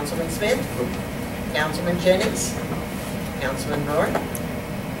with Councilman Smith? Councilman Jennings? Councilman Roy?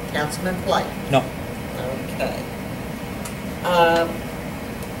 Councilman Blake? No. Okay.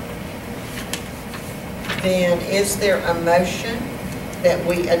 Then is there a motion that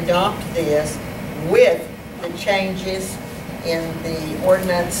we adopt this with the changes in the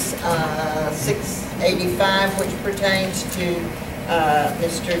ordinance 685, which pertains to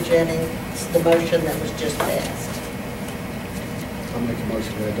Mr. Jennings, the motion that was just passed? I'll make a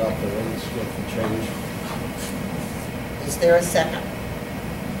motion to adopt the ordinance with the change. Is there a second?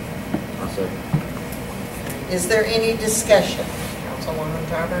 I'll second. Is there any discussion? Councilwoman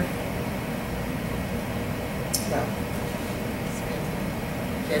Tarver? No.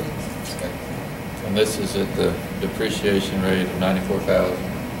 Jennings, discussion. And this is at the depreciation rate of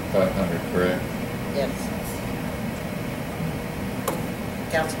 94,500, correct? Yes.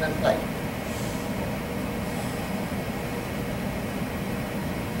 Councilman Blake?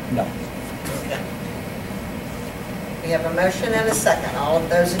 No. Okay. We have a motion and a second. All of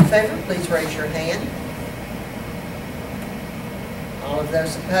those in favor, please raise your hand. All of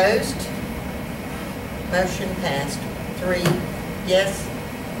those opposed? Motion passed. 3 yes,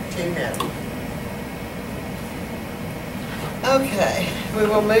 2 no. Okay, we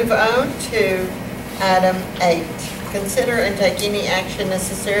will move on to item 8. Consider and take any action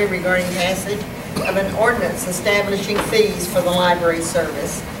necessary regarding passage of an ordinance establishing fees for the library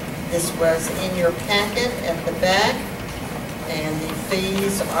service. This was in your packet at the back, and the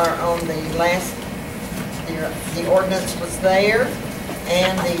fees are on the last, the ordinance was there,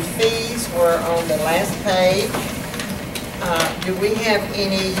 and the fees were on the last page. Do we have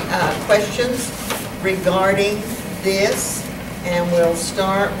any questions regarding this? And we'll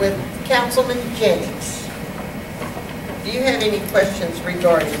start with Councilman Jennings. Do you have any questions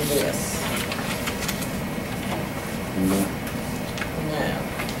regarding this? No.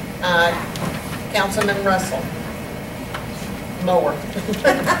 Councilman Russell? Moore?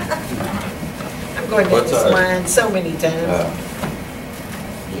 I'm going down What's this our- line so many times.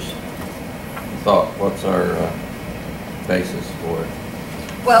 Just thought, what's our basis for it?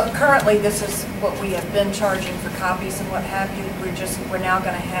 Well, currently, this is what we have been charging for copies and what have you. We're now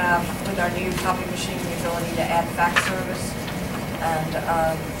going to have, with our new copy machine, the ability to add fax service. And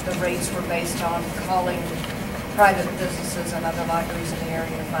the rates were based on calling private businesses and other libraries in the area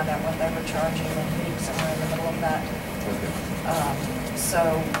to find out what they were charging and meeting somewhere in the middle of that.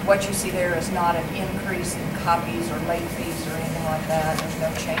 So what you see there is not an increase in copies or late fees or anything like that. There's no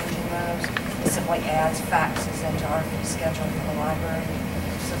change in those. It simply adds faxes into our fee schedule for the library,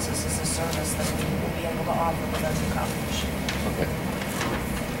 since this is a service that we will be able to offer with our new copy machine. Okay.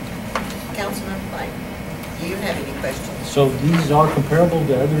 Councilman Blake, do you have any questions? So these are comparable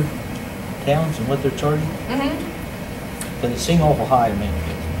to other towns and what they're charging? Mm-hmm. But it seem awful high to me.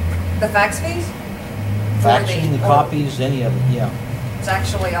 The fax fees? Faxing, the copies, any of it, yeah. It's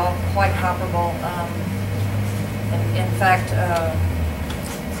actually all quite comparable. In fact,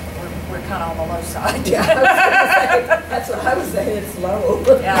 we're kind of on the low side. Yeah, I was gonna say, that's what I was saying, it's low.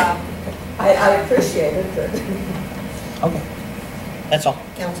 Yeah. I appreciate it, but. Okay. That's all.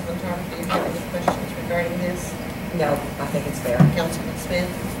 Councilman Tarver, do you have any questions regarding this? No, I think it's fair. Councilman Smith?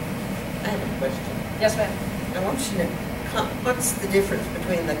 I have a question. Yes, ma'am. I want you to know, what's the difference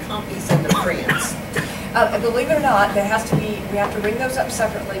between the copies and the prints? Believe it or not, we have to bring those up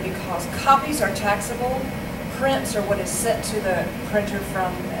separately because copies are taxable. Prints are what is sent to the printer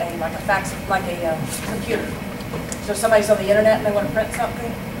from like a computer. So if somebody's on the internet and they want to print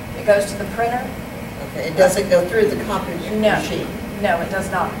something, it goes to the printer. Okay, it doesn't go through the copy machine? No, it does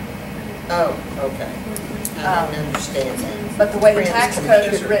not. Oh, okay. I didn't understand that. But the way the Prints, tax code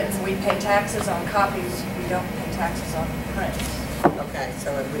is computer. written, we pay taxes on copies, we don't pay taxes on prints. Okay,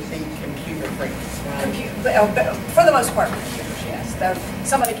 so it would be computer prints, right? For the most part, computers, yes. Though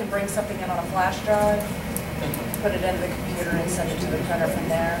somebody can bring something in on a flash drive, put it into the computer and send it to the printer from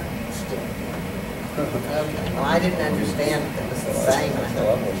there. Okay, well, I didn't understand if it was the same. I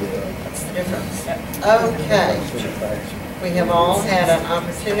thought, what's the difference? Okay. We have all had an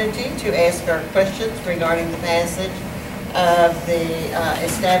opportunity to ask our questions regarding the passage of the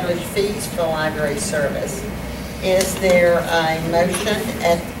established fees for library service. Is there a motion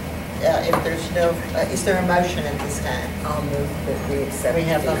if there's no, is there a motion at this time? I'll move that we accept. We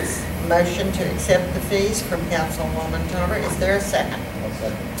have these. a motion to accept the fees from Councilwoman Turner. Is there a second? I'll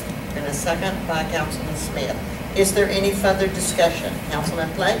second. And a second by Councilman Smith. Is there any further discussion?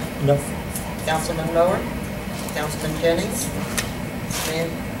 Councilman Blake? No. Councilman Moore? Councilman Jennings?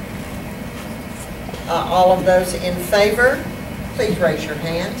 Smith? All of those in favor, please raise your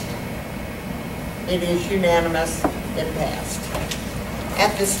hand. It is unanimous. It passed.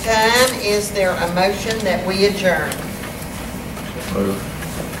 At this time, is there a motion that we adjourn?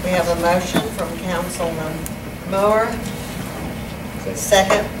 We have a motion from Councilman Moore,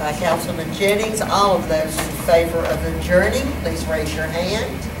 second by Councilman Jennings. All of those in favor of adjourning, please raise your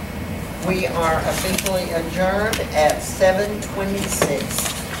hand. We are officially adjourned at 7:26.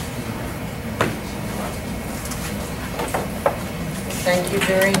 Thank you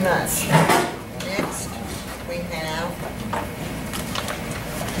very much. Next, we have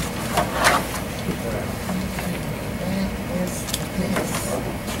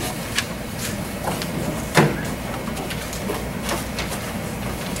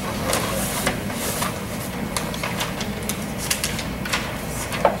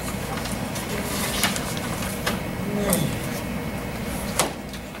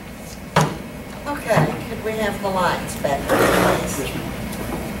okay, could we have the lights back there, please?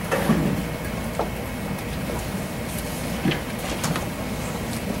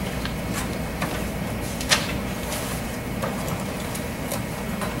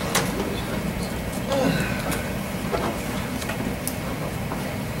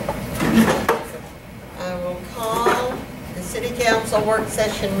 I will call the City Council work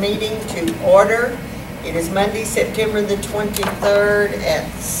session meeting to order. It is Monday, September the 23rd at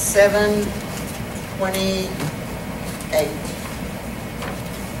 7:28.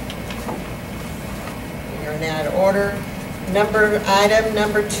 We are now in order. Item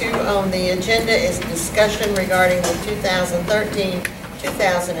number 2 on the agenda is discussion regarding the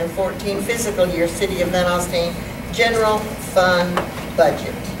 2013-2014 fiscal year City of Van Alstyne General Fund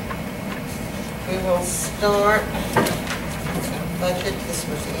Budget. We will start budget. This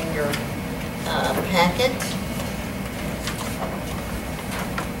was in your packet.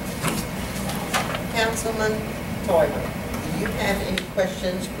 Councilman Toiler, do you have any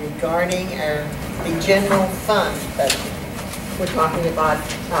questions regarding the general fund budget? We're talking about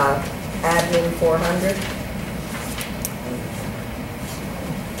admin 400.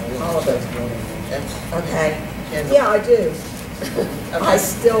 All of it. That's Okay. general. Yeah, I do. I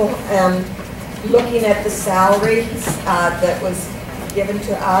still am looking at the salaries that was given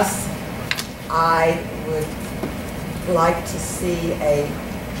to us. I would like to see a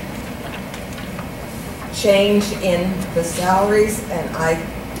change in the salaries, and as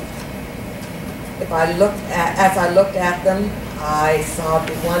I looked at them, I saw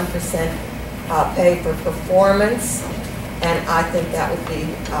the 1% pay for performance, and I think that would be,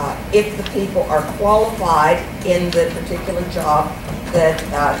 if the people are qualified in the particular job, that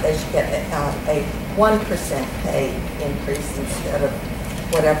they should get a 1% pay increase instead of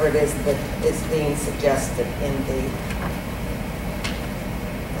whatever it is that is being suggested in the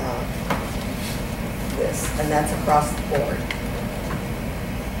this, and that's across the board.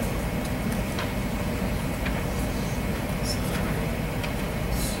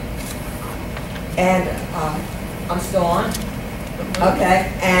 And I'm still on?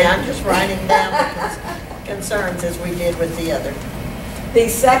 Okay, and Yeah, I'm just writing down the concerns as we did with the other. the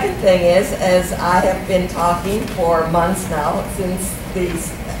second thing is, as I have been talking for months now, since the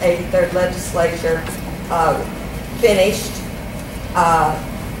 83rd legislature finished,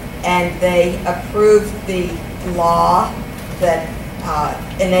 and they approved the law that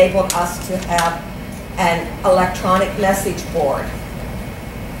enabled us to have an electronic message board.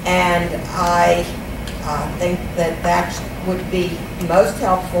 And I think that that would be most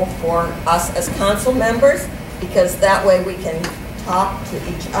helpful for us as council members, because that way we can talk to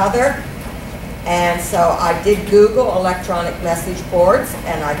each other. And so I did Google electronic message boards,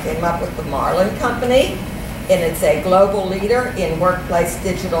 and I came up with the Marlin Company, and it's a global leader in workplace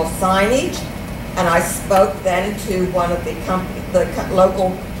digital signage. And I spoke then to one of the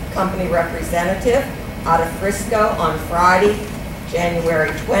local company representative out of Frisco on Friday,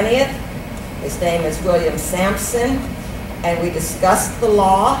 January 20th. His name is William Sampson, and we discussed the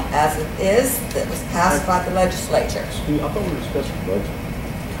law as it is that was passed by the legislature. Steve, I thought we were discussing the budget.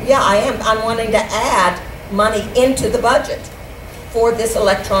 Yeah, I am. I'm wanting to add money into the budget for this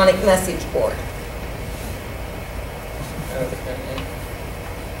electronic message board. Okay.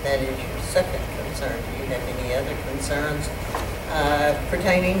 That is your second concern. concern. Do you have any other concerns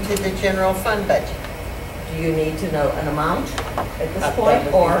pertaining to the general fund budget? Do you need to know an amount at this That point,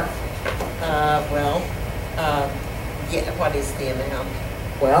 would or? Yeah, what is the amount?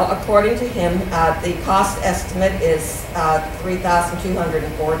 Well, according to him, the cost estimate is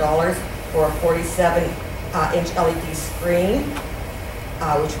 $3,204 for a 47-inch LED screen,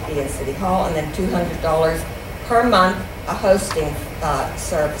 which would be in City Hall, and then $200 per month, a hosting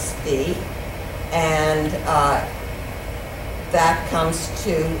service fee, and that comes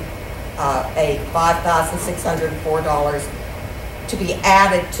to a $5,604 to be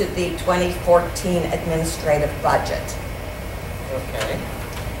added to the 2014 administrative budget. Okay.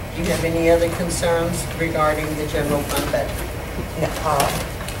 Do you have any other concerns regarding the general fund budget?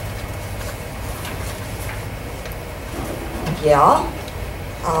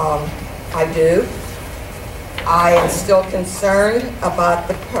 I do. I am still concerned about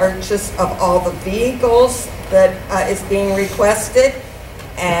the purchase of all the vehicles that is being requested,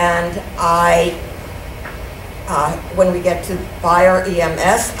 and when we get to fire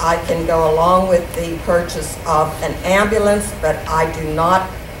EMS, I can go along with the purchase of an ambulance, but I do not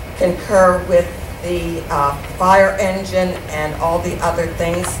concur with the fire engine and all the other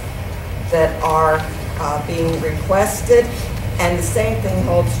things that are being requested. And the same thing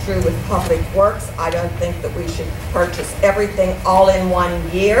holds true with Public Works. I don't think that we should purchase everything all in one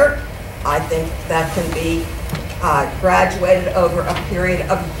year. I think that can be graduated over a period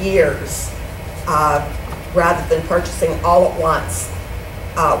of years rather than purchasing all at once.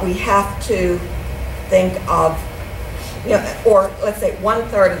 We have to think of, or let's say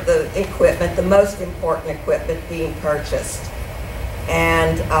 1/3 of the equipment, the most important equipment being purchased.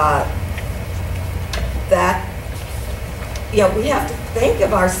 And that, we have to think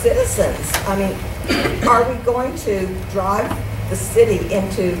of our citizens. I mean, are we going to drive the city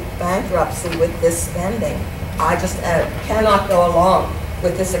into bankruptcy with this spending? I just cannot go along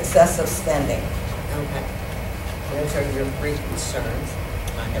with this excessive spending. Okay. Those are your three concerns.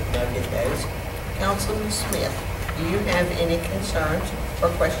 I have noted those. Councilman Smith, do you have any concerns or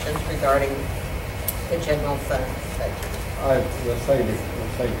questions regarding the general fund budget? The same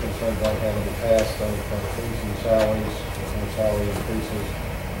concerns I've had in the past of fees and salaries, with no salary increases,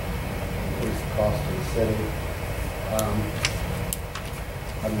 increase the cost of the city.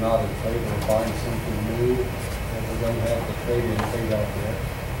 I'm not in favor of buying something new that we don't have the trade-in paid out yet,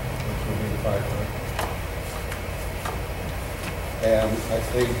 which would be the fire truck. And I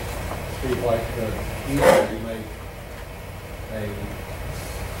think Steve White could easily make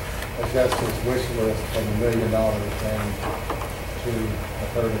adjust his wish list from $1 million down to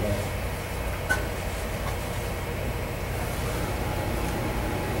 1/3 of that.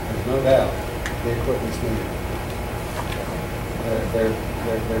 There's no doubt the equipment's needed.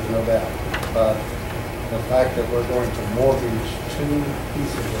 There's no doubt. But the fact that we're going to mortgage 2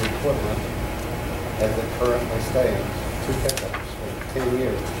 pieces of equipment as it currently stands, 2 pickups for 10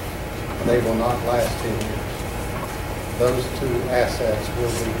 years, they will not last 10 years. Those 2 assets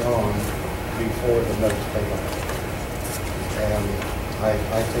will be gone before the notes pay off. And I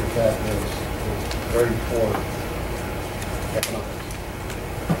think that is very poor economics.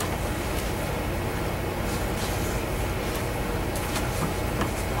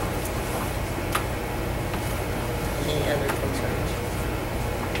 Any other concerns?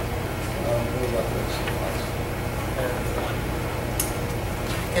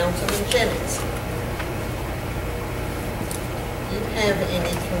 Councilman Jennings, do you have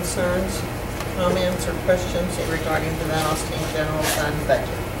any concerns, comments, or questions regarding the Alstyne General Fund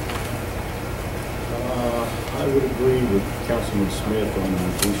budget? I would agree with Councilman Smith on the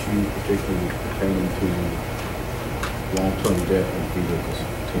issue, particularly pertaining to long-term debt on vehicles,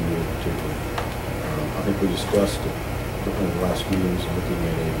 10 years particularly. I think we discussed it in the last meetings, looking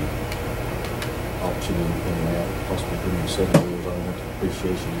at a option in that, possibly doing 7 years on what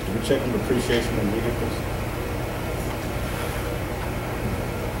depreciation is. Did we check on depreciation on vehicles?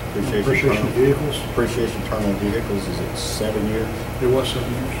 Depreciation of vehicles? Depreciation term on vehicles, is it 7 years? It was 7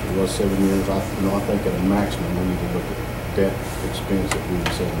 years. It was 7 years. I think at a maximum, we need to look at debt expense at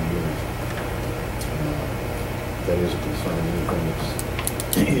least 7 years. That is a concern.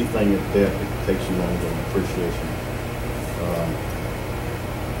 Anything at debt that takes you longer than depreciation.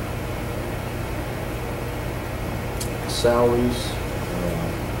 Salaries.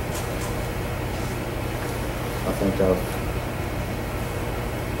 I think I've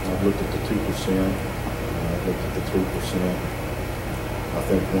looked at the 2%. I've looked at the 3%. I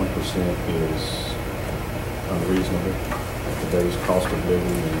think 1% is unreasonable at today's cost of living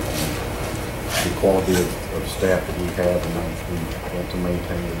and the quality of staff that we have and we want to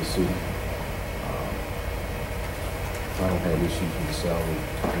maintain in the city. I don't have issues with the salary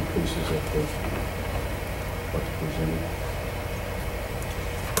increases at the, what's presented.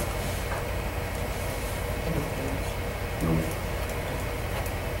 No.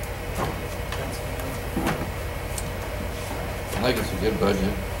 I think it's a good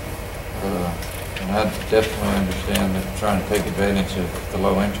budget. And I definitely understand that trying to take advantage of the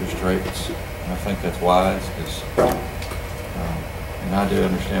low interest rates. And I think that's wise because, and I do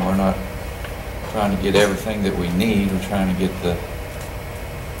understand we're not trying to get everything that we need. We're trying to get the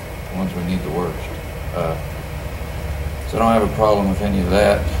ones we need the worst. So I don't have a problem with any of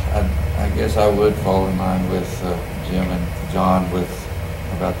that. I guess I would fall in line with Jim and John with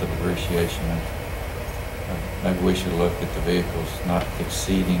about the depreciation. And maybe we should look at the vehicles not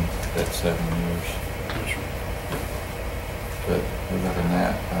exceeding that 7 years. But other than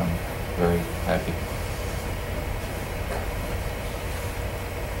that, I'm very happy.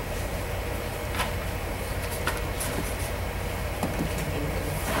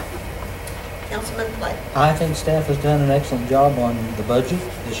 Councilman Clay. I think staff has done an excellent job on the budget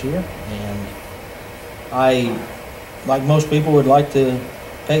this year, and I, like most people, would like to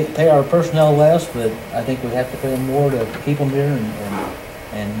pay our personnel less, but I think we have to pay them more to keep them here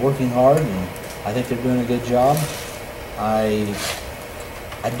and working hard, and I think they're doing a good job. I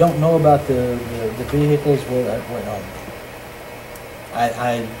don't know about the vehicles.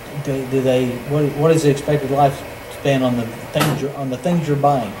 What is the expected lifespan on the things you're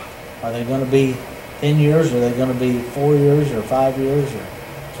buying? Are they going to be 10 years? Or are they going to be 4 years or 5 years? Or?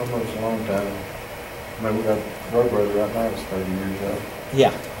 Some of it's a long time. I mean, we got Road Brother right now, it's 30 years out.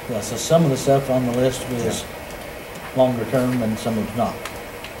 Yeah. So some of the stuff on the list was longer term and some of it's not.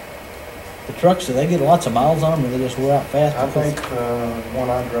 The trucks, do they get lots of miles on them, or they just wear out fast? I think one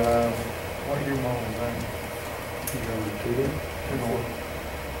I drive, what year model is that? You driving a two-door? Two-door.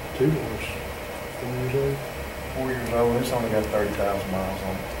 2 doors. 4 years old? 4 years old, it's only got 30,000 miles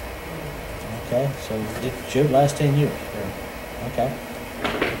on it. Okay, so it should last 10 years. Yeah. Okay.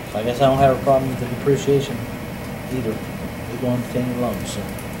 So I guess I don't have a problem with the depreciation either. We're going to 10-year loans, so.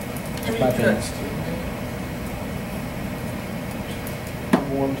 How my many opinion. trucks do you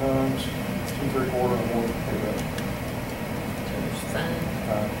have? 1 times, 2 3/4, and 1 pickup. There's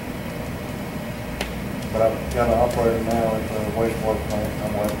 5. But I've got an operator now at the wastewater plant.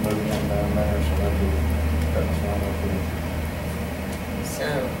 I'm going to move one down there, so that'll be, that's one up there. So,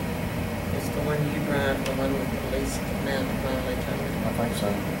 is the one you drive the one with the least amount of mileage on it? I think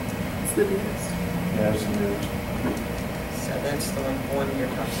so. It's the newest. Yeah, it's the newest. So that's the one you're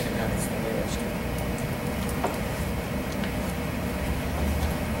talking about, is the newest.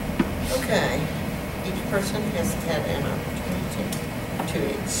 Okay, each person has had an opportunity to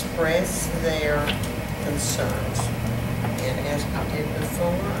express their concerns. And as we did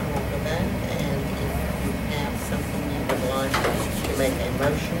before, I will go back, and if you have something you would like to make a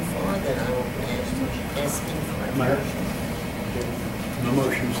motion for, then I will be asking for a Mayor? motion. No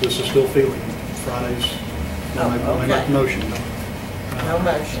motions. This is still feeling. Fridays, Oh, we'll make okay. a motion. No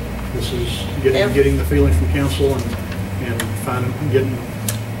motion. This is getting the feeling from council and getting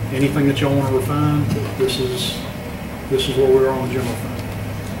anything that y'all want to refine. This is where we are on the general fund.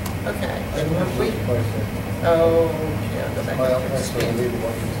 Okay, then what we, Question. oh, yeah, go back Well, to the actually, spin. leave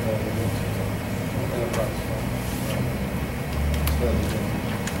what he's going to do. Enterprise fund.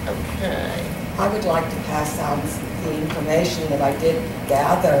 Okay. I would like to pass out the information that I did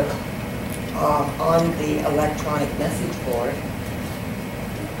gather on the electronic message board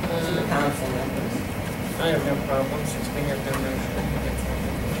to the council members. I have no problem since we have no motion. I think it's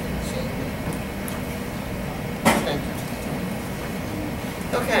Thank you.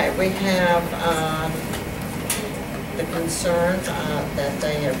 Okay, we have the concerns that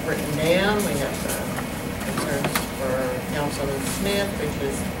they have written down. We have concerns for Councilman Smith, which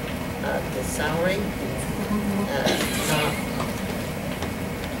is the salary. Not,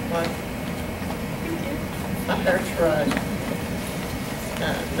 what? Fire truck.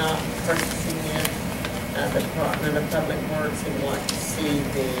 Not purchasing it. The Department of Public Works would like to see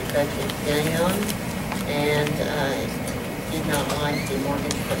the budget down, and did not like the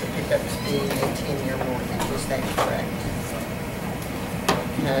mortgage for the pickups being a 10-year mortgage. Is that correct?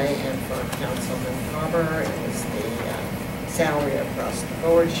 Okay, and for Councilman Harbor, it was the salary across the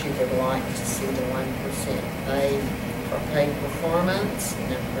board. She would like to see the 1% paid for paid performance.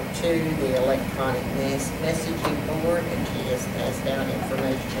 Number 2, the electronic messaging board, and she has passed out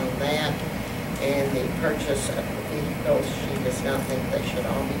information on that. And the purchase of the vehicles, she does not think they should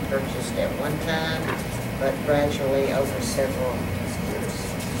all be purchased at one time, but gradually over several years.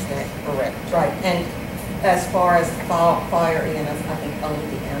 Is that correct? Right, and as far as fire EMS, I think only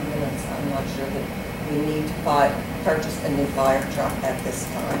the ambulance, I'm not sure that we need to purchase a new fire truck at this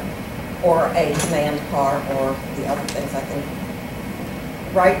time, or a command car, or the other things. I think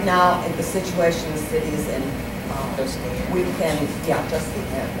right now, in the situation the city is in, Just the we can, yeah, just the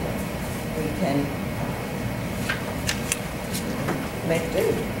ambulance, we can make do.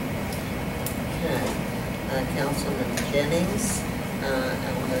 Okay. Councilman Jennings,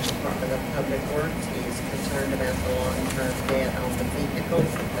 on the Department of Public Works, he is concerned about the long-term debt on the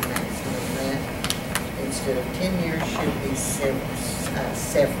vehicles. The maximum debt, instead of 10 years, should be seven.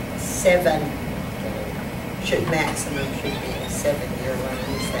 Maximum should be a 7-year loan.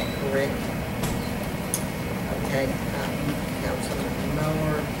 Is that correct? Okay. Councilman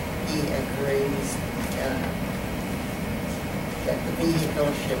Moore, he agrees that the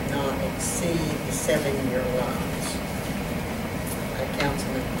vehicle should not exceed the 7-year loans.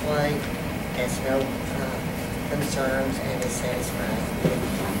 Councilman Clay has no concerns and is satisfied with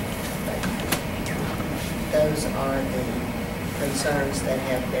those are the concerns that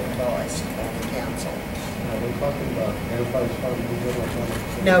have been voiced by the council. Are we talking about enterprise fund, general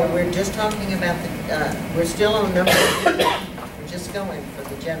fund? No, we're just talking about the, we're still on number 2. We're just going for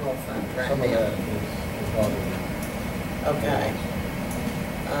the general fund right Some of now. that is obvious. Okay.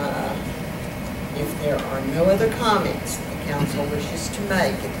 If there are no other comments the council wishes to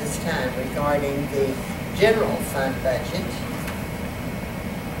make at this time regarding the general fund budget,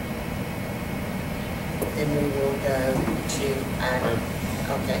 then we will go to item,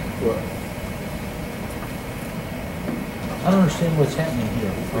 okay. Well, I don't understand what's happening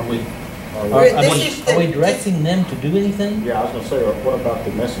here. Are we, This is are we directing them to do anything? Yeah, I was gonna say, what about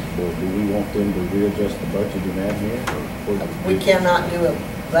the message board? Do we want them to readjust the budget and admin? Or We cannot do a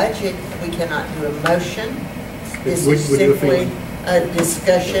budget, we cannot do a motion. This is We do a simply feeling. a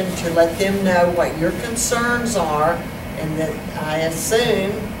discussion to let them know what your concerns are, and that I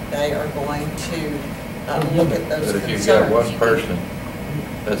assume they are going to look at those But if you've got one concerns. person,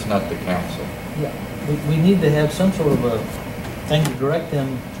 that's not the council. Yeah, we need to have some sort of a thing to direct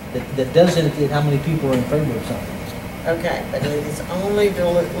them that does indicate how many people are in favor of something. Okay, but it is only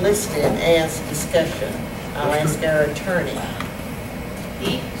listed as discussion. I'll ask our attorney.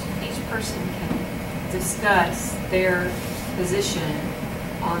 Each person can discuss their position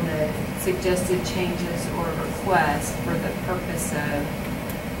on the suggested changes or requests for the purpose of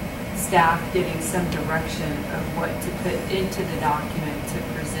staff getting some direction of what to put into the document to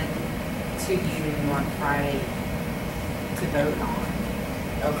present to you on Friday to vote on.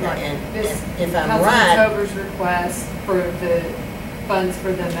 Okay, and This if I'm Councilman right, Tober's request for the funds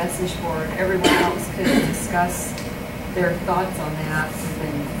for the message board, everyone else could discuss their thoughts on that, so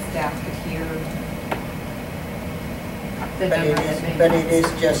then staff could hear the number that may. but it is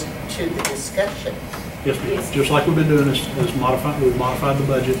just to the discussion. Yes, ma'am. Yes. Just like we've been doing, is modified, we've modified the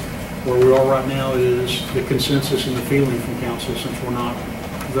budget. Where we are right now is the consensus and the feeling from council, since we're not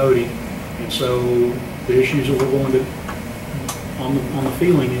voting. And so the issues that we're going to, on the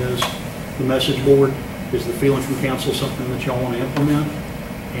feeling is, the message board, is the feeling from council something that y'all want to implement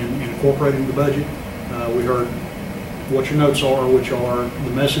and incorporate into the budget. We heard what your notes are, which are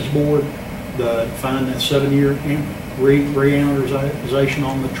the message board, the find that 7-year re-amortization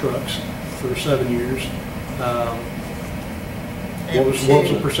on the trucks for 7 years. What was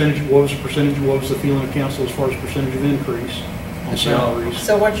the percentage, what was the feeling of council as far as percentage of increase on salaries?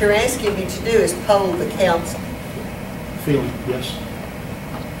 So what you're asking me to do is poll the council. Feeling, yes.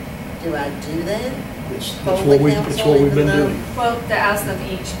 Do I do that? It's Poll what the we, council it's what we've even been though- doing. Well, to ask them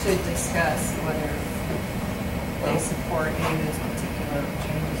each to discuss whether they support any of those particular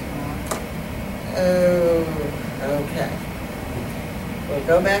changes or not. Oh, okay. We'll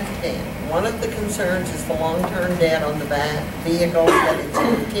go back again. One of the concerns is the long-term debt on the vehicle, that it's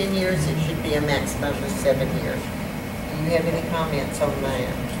over 10 years, it should be a maximum of 7 years. Do you have any comments on that,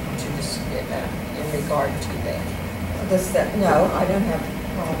 in regard to that? No, I don't have a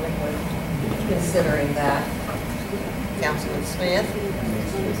problem with considering that. Councilman Smith?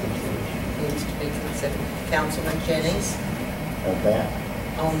 Needs to be considered. Councilman Jennings? On that?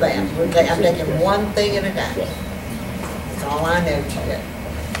 On that. I'm taking one thing at a time. That's all I know to do.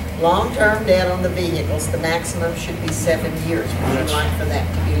 Long-term debt on the vehicles, the maximum should be 7 years. Would you like for that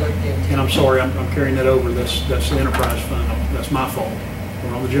to be looked into? And I'm sorry, I'm carrying that over. That's the enterprise fund. That's my fault.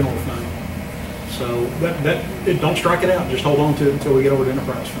 We're on the general fund. So don't strike it out. Just hold on to it until we get over to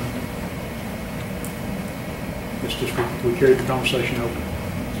enterprise fund. It's just, we carried the conversation over.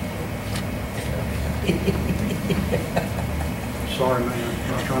 Sorry, man.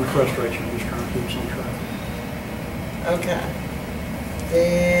 I'm not trying to frustrate you. I'm just trying to keep us on track. Okay.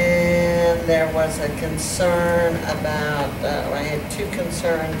 Then there was a concern about, I had two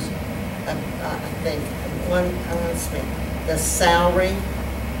concerns, I think. let's see, the salary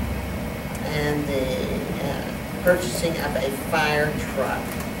and the purchasing of a fire truck.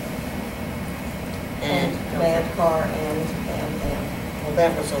 And command car and. Well,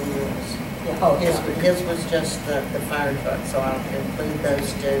 that was on yours. Yeah, oh, His was just the fire truck, so I'll include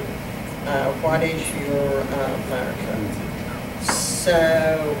those two. What is your fire truck?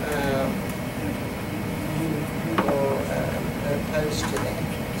 So, you were opposed to that?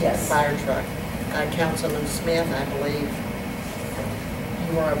 Yes. Fire truck. Councilman Smith, I believe,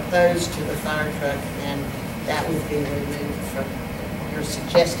 you were opposed to the fire truck, and that would be removed from, you're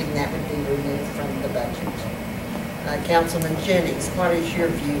suggesting that would be removed from the budget. Councilman Jennings, what is your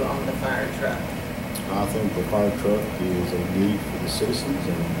view on the fire truck? I think the fire truck is a need for the citizens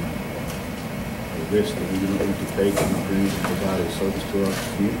and a risk that we don't need to take in order to provide a service to our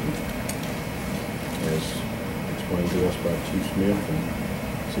community. As explained to us by Chief Smith and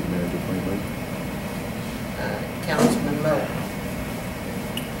City Manager Frank Baker. Councilman Miller.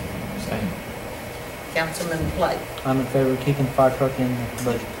 Same. Councilman Blake. I'm in favor of keeping the fire truck in the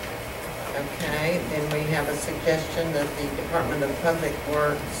budget. Okay, then we have a suggestion that the Department of Public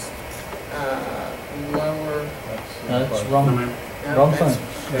Works lower. No, that's wrong. No, Wrong that's- thing.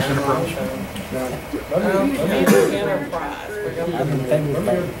 That's wrong enterprise. thing. Okay, enterprise. We're gonna- I'm in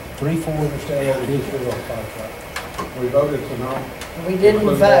favor of 3, 4, Understand what we did on contract. We voted to not. We didn't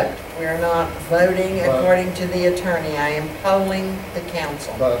include vote. that, We are not voting But- according to the attorney. I am polling the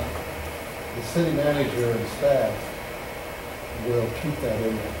council. But the city manager and staff will keep that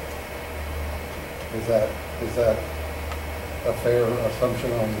in there. Is that a fair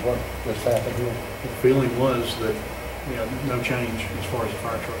assumption on what just happened here? The feeling was that, no change as far as the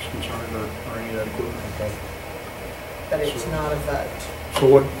fire truck's concerned or any of that equipment. Okay. But it's not a vote.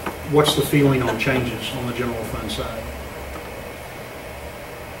 So what's the feeling on changes on the general fund side?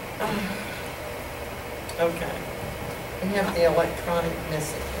 Okay. We have the electronic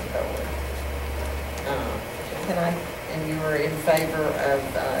messaging board. Can I? And you were in favor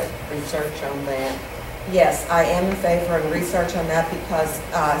of research on that? Yes, I am in favor of research on that because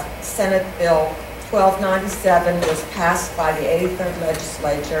Senate Bill 1297 was passed by the 83rd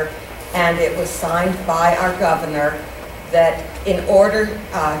Legislature, and it was signed by our governor that in order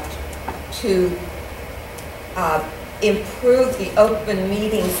to improve the Open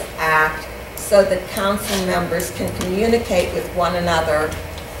Meetings Act so that council members can communicate with one another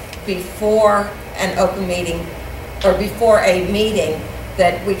before an open meeting or before a meeting,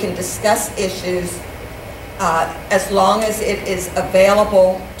 that we can discuss issues as long as it is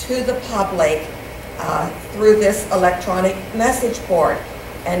available to the public through this electronic message board.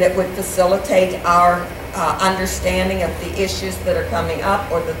 And it would facilitate our understanding of the issues that are coming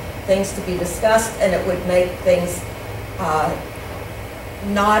up or the things to be discussed, and it would make things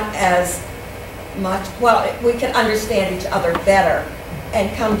not as much, well, we can understand each other better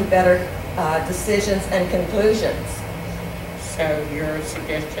and come to better decisions and conclusions. So your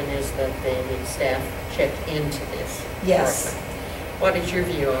suggestion is that the staff check into this? Yes. What is your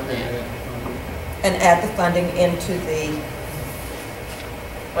view on that? And add the funding into the,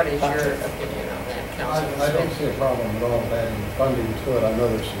 What is your opinion on that, Councilman I don't Smith? see a problem at all with adding funding to it. I know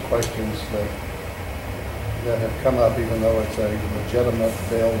there's some questions that have come up, even though it's a legitimate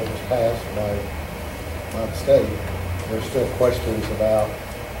bill that was passed by the state. There's still questions about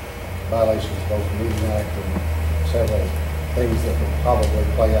violations of Open Meeting Act and several things that will probably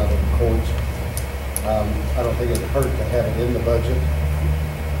play out in the courts. I don't think it'd hurt to have it in the budget.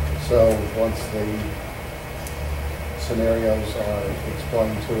 So once the scenarios are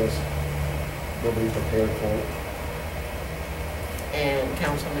explained to us, we'll be prepared for it. And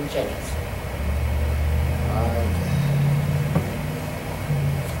Councilman Jennings?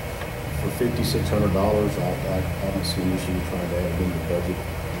 For $5,600, I don't see an issue trying to add it in the budget.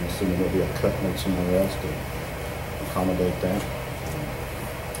 I'm assuming there'll be a cut made somewhere else to accommodate that.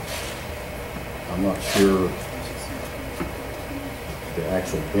 I'm not sure the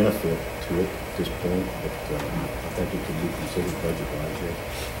actual benefit to it at this point, but I think it could be considered budget-wise, yes.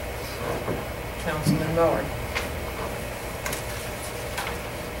 Councilman Moore?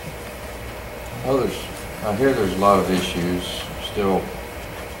 I hear there's a lot of issues still.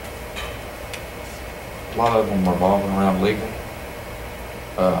 A lot of them revolving around legal.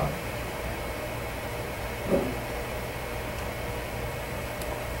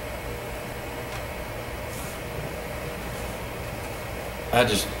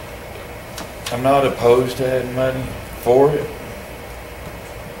 I'm not opposed to adding money for it,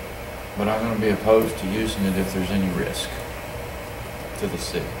 but I'm going to be opposed to using it if there's any risk to the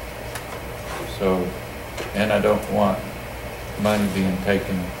city. So, and I don't want money being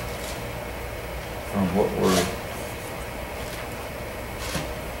taken from what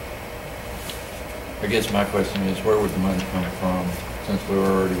I guess my question is, where would the money come from? Since we were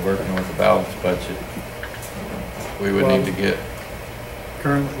already working with the balanced budget, we would need to get,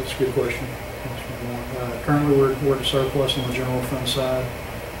 Currently, that's a good question. Currently, we're at a surplus on the general fund side,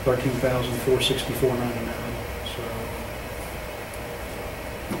 $13,464.99. So,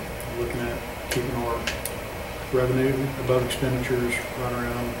 looking at keeping our revenue above expenditures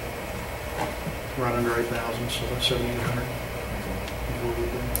right under 8,000, so that's 7,800.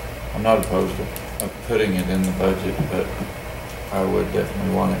 I'm not opposed to putting it in the budget, but I would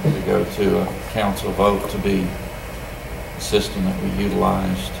definitely want it to go to a council vote to be a system that we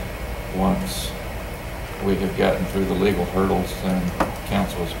utilized once we have gotten through the legal hurdles and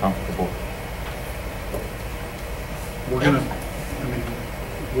council is comfortable.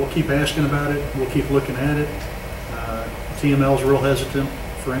 We'll keep asking about it. We'll keep looking at it. TML's real hesitant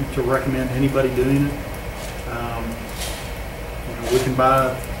for him to recommend anybody doing it. We can buy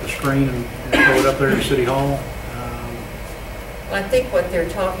a screen and throw it up there at City Hall. I think what they're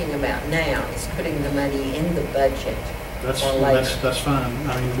talking about now is putting the money in the budget for later. That's fine.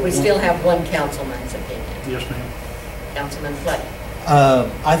 We still have one councilman's opinion. Yes, ma'am. Councilman Flake.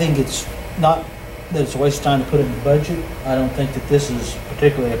 I think it's not that it's a waste of time to put it in the budget. I don't think that this is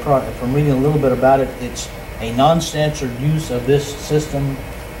particularly a product. From reading a little bit about it, it's a non-censored use of this system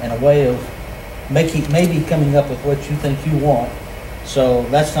and a way of maybe coming up with what you think you want. So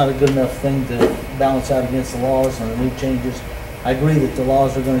that's not a good enough thing to balance out against the laws and the new changes. I agree that the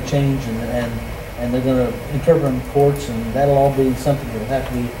laws are going to change and they're going to interpret them in courts, and that'll all be something that will have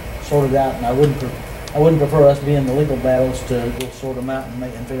to be sorted out. And I wouldn't prefer us being in the legal battles to go sort them out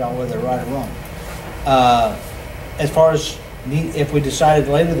and figure out whether they're right or wrong. As far as if we decided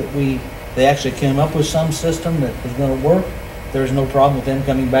later that they actually came up with some system that was going to work, there's no problem with them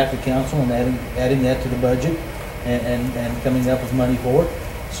coming back to council and adding that to the budget and coming up with money for it.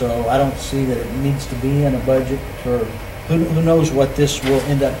 So I don't see that it needs to be in a budget for, who knows what this will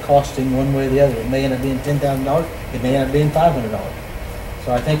end up costing one way or the other. It may end up being $10,000, it may end up being $500.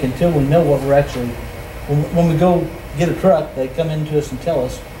 So I think until we know what we're actually, when we go get a truck, they come into us and tell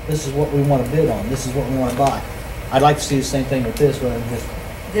us, this is what we want to bid on, this is what we want to buy. I'd like to see the same thing with this rather than just...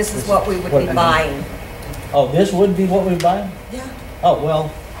 This is what we would be buying. Oh, this would be what we're buying? Yeah. Oh,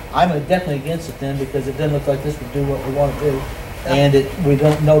 well, I'm definitely against it then, because it doesn't look like this would do what we want to do. And we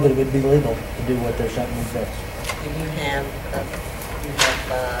don't know that it would be legal to do what they're saying is best. And you have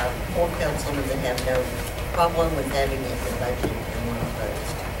 4 councilmen that have no problem with having it in the budget and one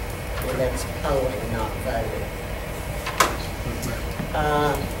opposed. And that's polling, not voting.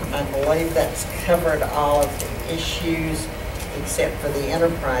 I believe that's covered all of the issues except for the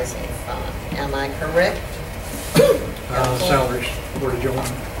enterprising fund. Am I correct? Salaries, where did you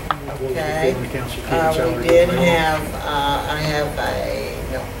want? Okay. We did have, I have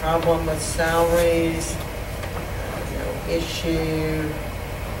no problem with salaries, no issue,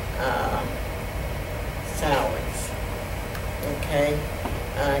 salaries. Okay.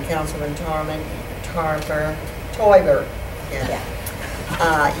 Councilman Toiber. Yeah.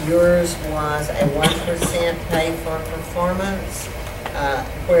 Yours was a 1% pay for performance.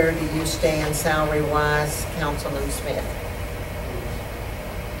 Where do you stand salary-wise, Councilman Smith?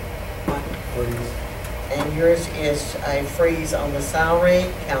 And yours is a freeze on the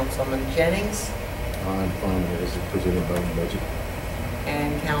salary, Councilman Jennings. I'm fine with it as presented by the budget.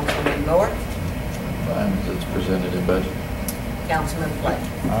 And Councilman North. Fine as it's presented in budget. Councilman Flake.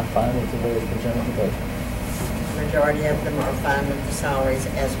 I'm fine with the way it's presented in the budget. Majority of them are fine with the salaries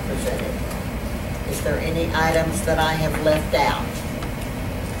as presented. Is there any items that I have left out?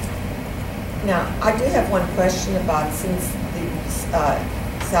 Now, I do have one question about, since the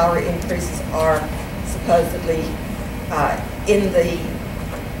salary increases are supposedly in the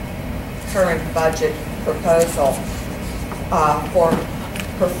current budget proposal for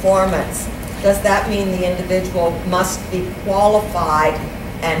performance, does that mean the individual must be qualified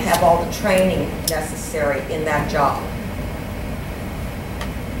and have all the training necessary in that job?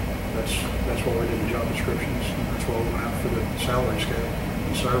 That's what we did in job descriptions, and that's what we went out for the salary scale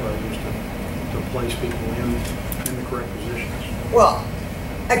and surveys to place people in the correct positions. Well,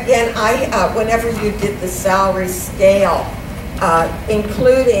 again, whenever you did the salary scale,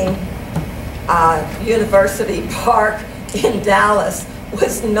 including University Park in Dallas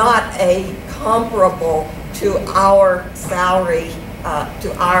was not a comparable to our salary,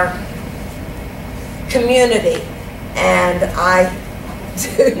 to our community. And I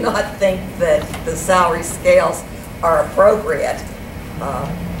do not think that the salary scales are appropriate.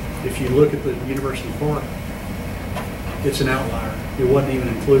 If you look at the University Park, it's an outlier. it wasn't even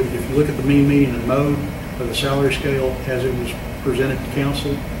included. If you look at the mean, median, and mode of the salary scale as it was presented to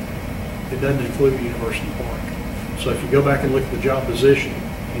council, it doesn't include University Park. So if you go back and look at the job position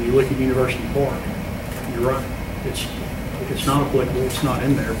and you look at University Park, you're right. It's not applicable. It's not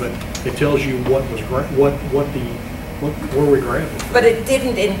in there, but it tells you what was where we grabbed it. But it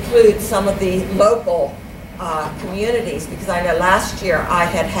didn't include some of the local communities, because I know last year I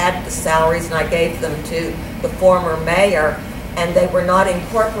had the salaries and I gave them to the former mayor, and they were not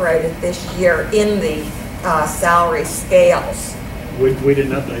incorporated this year in the salary scales. We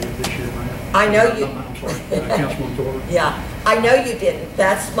didn't update it this year, man. I know you. I'm sorry, Councilwoman Thorpe. Yeah, I know you didn't.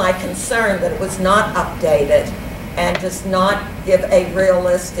 That's my concern, that it was not updated and does not give a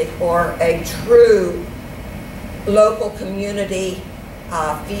realistic or a true local community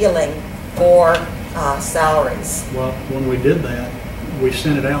feeling for salaries. Well, when we did that, we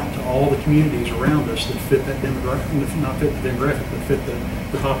sent it out to all the communities around us that fit that demographic, not fit the demographic, but fit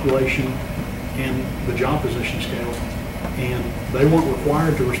the population and the job position scale. And they weren't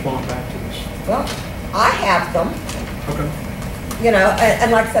required to respond back to us. Well, I have them, Okay. you know,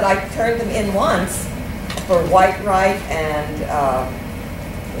 and like I said, I turned them in once for Whitewright and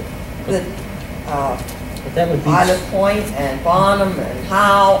But that would be, Isle Point and Bonham and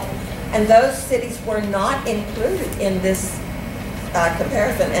Howe, and those cities were not included in this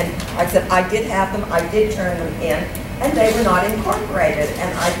comparison. And like I said, I did have them, I did turn them in, and they were not incorporated.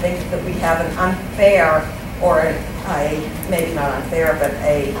 And I think that we have an unfair, or maybe not unfair, but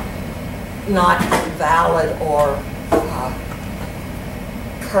a not valid or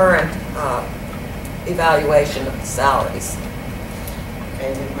current evaluation of the salaries.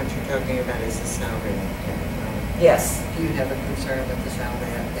 Okay, then what you're talking about is the salary update. Yes. Do you have a concern with the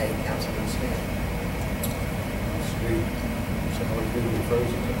salary update, Councilman Smith? Salary being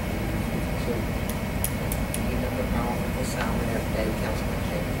frozen. Do you have a problem with the salary update, Councilman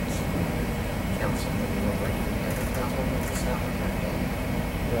Jacobs? Councilman Woodward, do you have a problem with the salary update?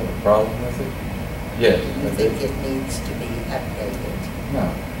 You have a problem with it? Yes. Do you think it needs to be updated? No.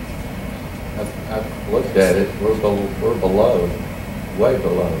 I've looked at it, we're below, way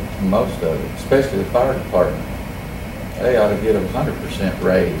below most of it, especially the fire department. They ought to get a 100%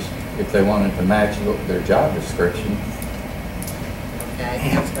 raise if they wanted to match their job description. Okay,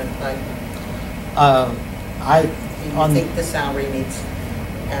 Councilman Clayton? I, Do you on, think the salary needs,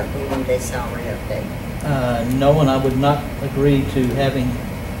 we need a salary update? no, and I would not agree to having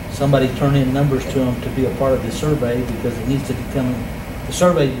somebody turn in numbers to them to be a part of the survey, because it needs to be coming, the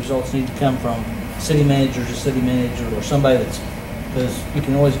survey results need to come from city manager to city manager, or somebody that's, because you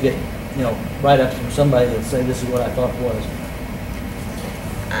can always get, you know, write-ups from somebody that say, this is what I thought it was.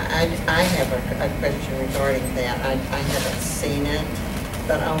 I have a question regarding that. I haven't seen it,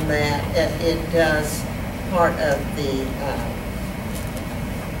 but on that, it does, part of the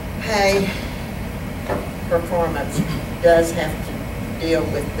pay performance does have to deal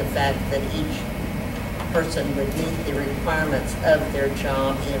with the fact that each person would meet the requirements of their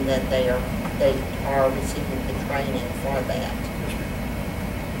job, in that they are receiving the training for that.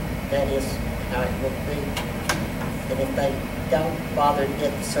 That is how it would be. And if they don't bother to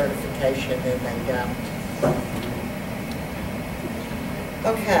get the certification, then they don't.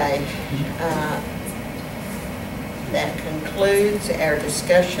 Okay. That concludes our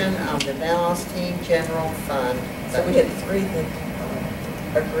discussion on the Alstyne General Fund. So we had three that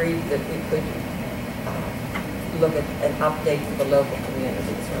agreed that we could look at an update for the local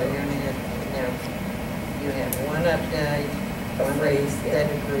communities. So you're gonna have, you have one update, a freeze that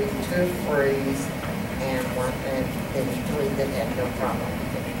agreed to a freeze, and one, and then three that had no problem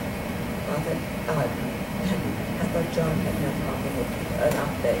with it. I thought John had no problem with an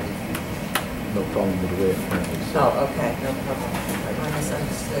update. No problem with the way it currently is. Oh, okay. No problem. I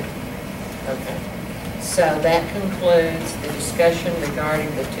misunderstood. Okay. So that concludes the discussion regarding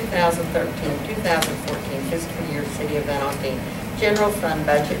the 2013-2014 fiscal year City of Van Alstyne General Fund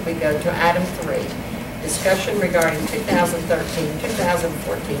budget. We go to item 3, discussion regarding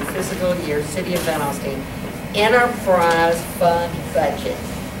 2013-2014 fiscal year City of Van Alstyne Enterprise Fund budget.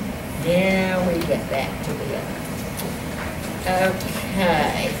 Now we get back to the other.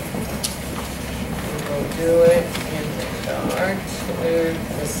 Okay. We'll do it in regards to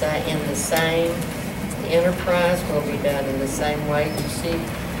the same. The enterprise will be done in the same way. You see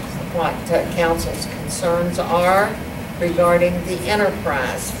what council's concerns are regarding the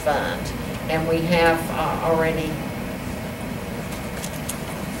enterprise fund. And we have already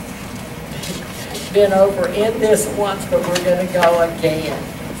been over in this once, but we're going to go again.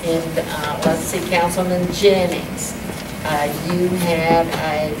 And let's see, Councilman Jennings, you had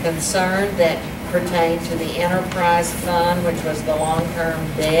a concern that pertained to the enterprise fund, which was the long-term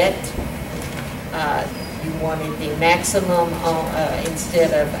debt. You wanted the maximum,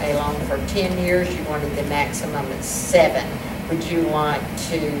 instead of a loan for 10 years, you wanted the maximum at 7. Would you like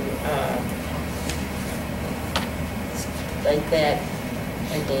to state that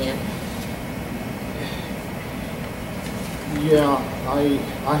again? Yeah,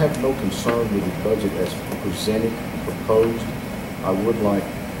 I have no concern with the budget as presented, proposed. I would like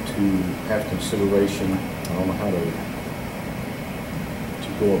to have consideration, I don't know how to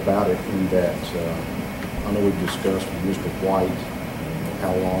go about it, in that I know we've discussed with Mr. White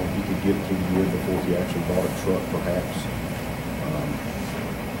how long he could get through the year before he actually bought a truck, perhaps.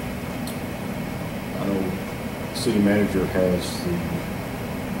 I know the city manager has the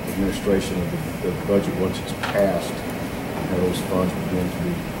administration of the budget once it's passed, and how those funds begin to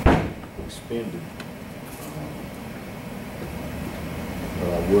be expended. But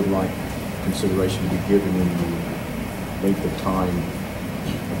I would like consideration to be given in the length of time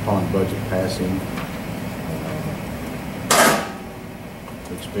upon budget passing,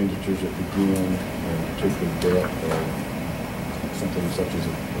 expenditures that begin, particularly debt, something such as a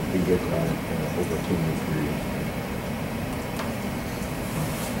vehicle over a 10-year period.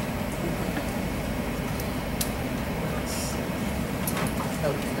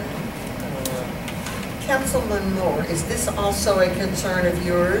 Councilman Moore, is this also a concern of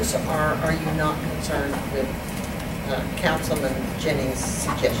yours, or are you not concerned with Councilman Jennings'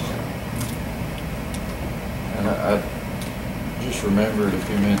 suggestion? I just remembered a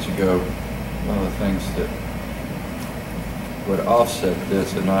few minutes ago, one of the things that would offset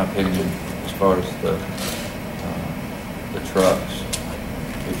this, in my opinion, as far as the trucks,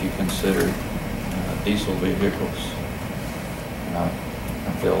 if you consider diesel vehicles. I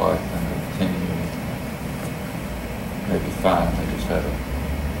feel like a 10-year maybe fine. They just had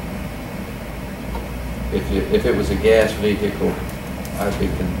if it was a gas vehicle,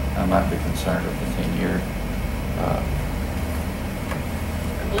 I might be concerned with the 10-year. I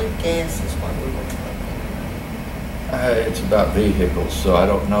believe gas is what we were talking It's about vehicles, so I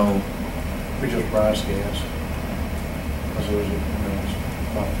don't know. We just priced gas. Because it was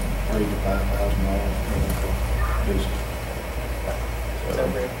about $3,000 to $5,000 for diesel.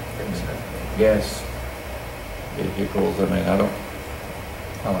 Gas vehicles, I mean, I don't,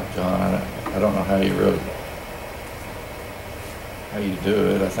 kind of like John, I don't know how you do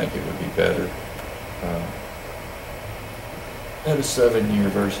it. I think it would be better at a 7-year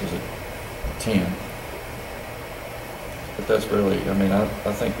versus a 10. But that's really, I mean, I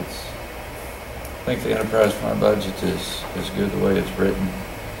think the enterprise fund budget is good the way it's written.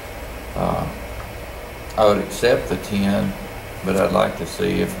 I would accept the 10, but I'd like to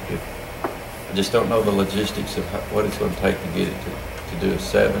see if I just don't know the logistics of what it's going to take to get it to do a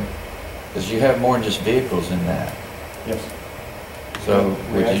 7, because you have more than just vehicles in that. Yes. So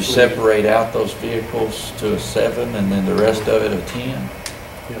would you separate out those vehicles to a 7 and then the rest of it a 10?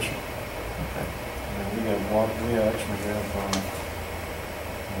 Yes, sir. Okay. We actually have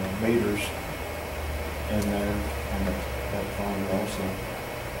meters in there, and that fund also.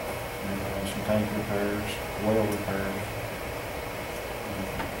 And some tank repairs, well repairs.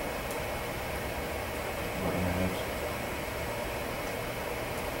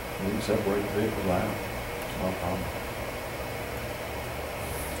 We can separate the vehicles out, it's no problem.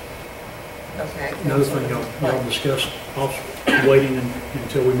 Okay. Another thing y'all discussed, also waiting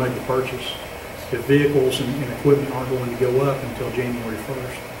until we make the purchase. If vehicles and equipment aren't going to go up until January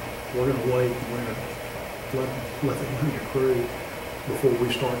 1st, we're going to wait and we're going to let the money accrue before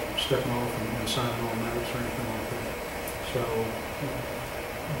we start stepping off and signing on notes or anything like that. So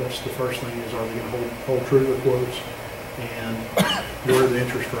that's the first thing, is are they going to hold true to the quotes, and what are the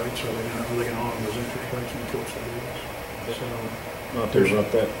interest rates? Are they going to honor those interest rates? And of course they do. So Not to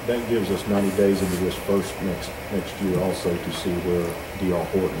interrupt, that gives us 90 days into this next year also to see where D.R.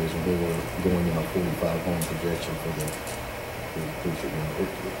 Horton is and where we're going in our 45 home projection for the precinct.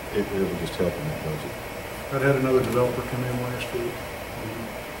 It will just help in that budget. I'd had another developer come in last week.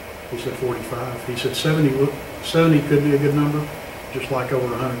 He said 45. He said 70 could be a good number, just like over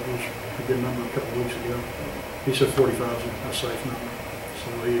 100 was a good number a couple of weeks ago. He said 45 is a safe number.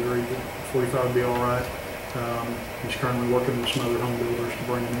 So he agreed that 45 would be all right. He's currently working with some other home builders to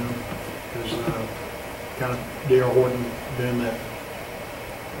bring them in, because kind of D.R. Horton doing that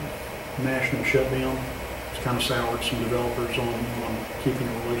national shutdown, it's kind of soured some developers on keeping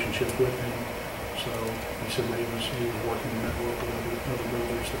a relationship with him. So he said that he was working in network with other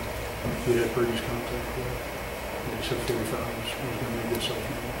builders that he had previous contact with. And he said 45 was going to be a good safe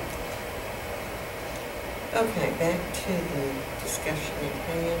number. Okay, back to the discussion at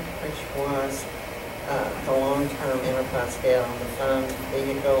hand, which was the long-term enterprise debt on the fund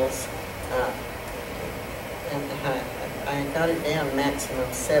vehicles. And I got it down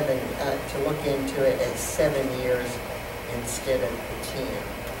maximum 7, to look into it as 7 years instead of the 10,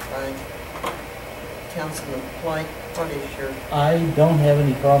 right? Councilman Blake, what is your, I don't have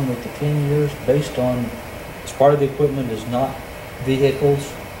any problem with the 10 years based on, it's part of the equipment is not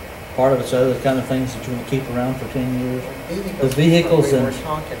vehicles. Part of it's other kind of things that you want to keep around for 10 years. vehicles? The vehicles is what we and- were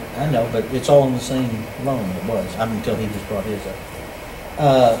talking about. I know, but it's all in the same loan, it was, until he just brought his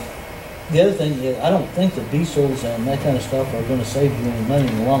up. The other thing is, I don't think the diesels and that kind of stuff are gonna save you any money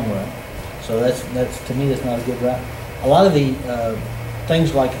in the long run. So that's, to me, that's not a good route. A lot of the,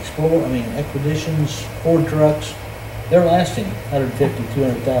 things like Expeditions, Ford trucks, they're lasting 150,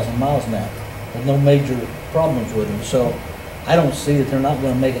 200,000 miles now, with no major problems with them. So I don't see that they're not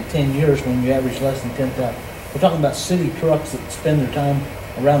gonna make it 10 years when you average less than 10,000. We're talking about city trucks that spend their time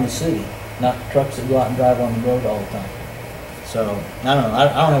around the city, not trucks that go out and drive on the road all the time. So, I don't know, I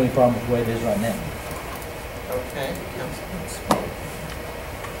don't have any problem with the way it is right now. Okay, Councilman Smith.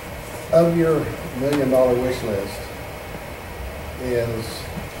 Of your $1 million wish list, is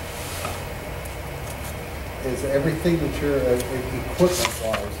everything that you're,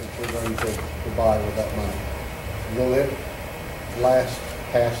 equipment-wise, that you're going to buy with that money, will it last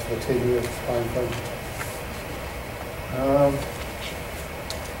past the 10-year time frame?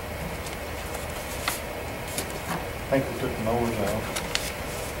 I think we took the mowers out.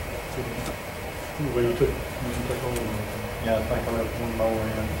 Well, you took all of them. Yeah, I think I left one mower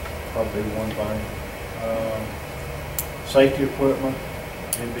in, probably one thing. Safety equipment,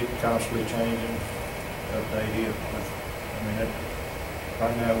 it'd be constantly changing, updated.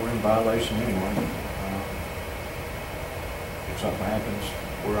 Right now we're in violation anyway. If something happens,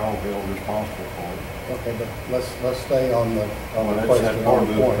 we're all held responsible for it. Okay, but let's stay on the Well, question that's part on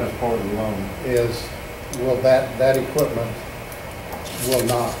of point. that's part of the loan. Will that equipment will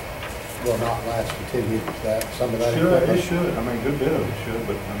not last for 10 years? That some of that equipment? It should. I mean, a good bit of it should,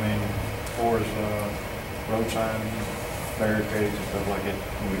 but I mean, as far as road signs, barricades and stuff like that,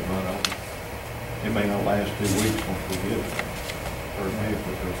 we can run over. It may not last 2 weeks once we get it, or maybe if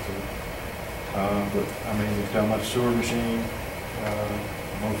it goes through. But I mean, we're talking about sewer machine,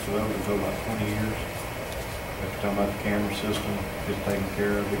 most of those will go about 20 years. If you're talking about the camera system, it's taken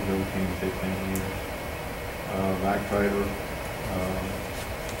care of, it can go 10 to 15 years. Back trailer,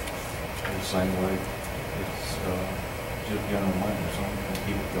 the same way. It's just general maintenance on it and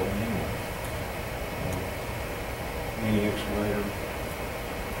keep it going anyway. Mini excavator,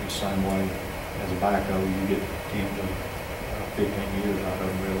 the same way as a backhoe, you get 10 to 15 years out of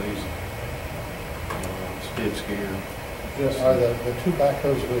them real easy. Skid steer. Are the two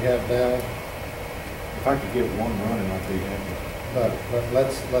backhoes we have now, If I could get one running, I'd be happy. but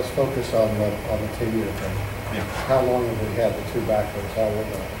let's focus on the 10-year thing. Yeah. How long have we had the two backhoes? How old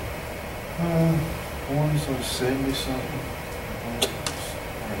are they? One's a 70-something,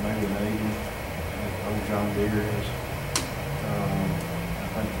 or maybe an 80. Old John Deere is.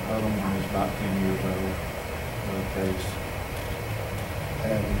 I think the other one is about 10 years old, the case.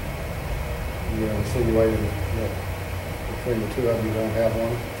 And you're insinuating that between the two of them, you don't have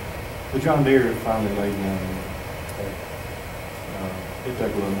one? The John Deere finally laid down. Okay. It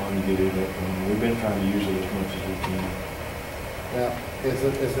took a little money to get it up, and we've been trying to use it as much as we can. Now, is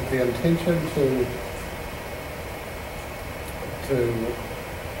it the intention to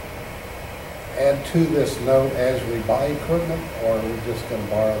add to this note as we buy equipment, or are we just going to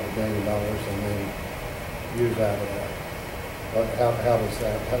borrow the $1 million and then use out of that? How does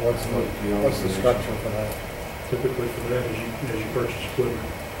that, what's the structure for that? Typically for that, as you purchase equipment,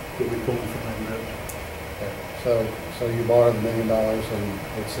 you'll be pulling from that note. Okay. So you borrow the $1 million and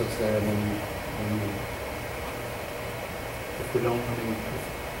it sits there, and then you If we don't,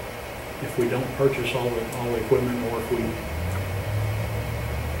 if we don't purchase all the equipment, or if we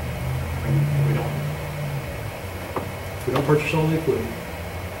don't purchase all the equipment,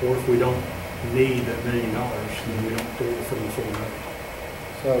 or if we don't need that $1 million, then we don't do it for the full note.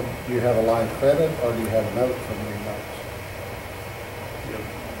 So do you have a line of credit, or do you have a note for $1 million?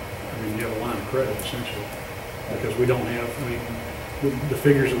 You have a line of credit essentially, because we don't have, the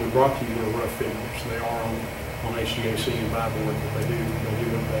figures that we brought to you are rough figures. They are on HGAC and Byboard, but they do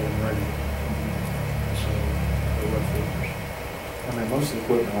update them regularly. So they're rough figures. I mean, most of the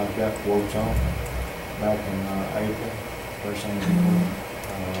equipment I've got quotes on back in April. They're saying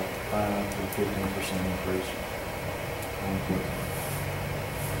 5 to 15% increase on equipment.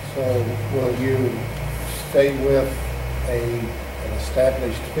 So will you stay with an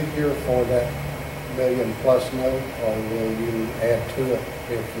established figure for that million plus note, or will you add to it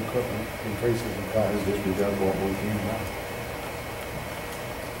if the equipment increases in cost? It'll just be double what we can now.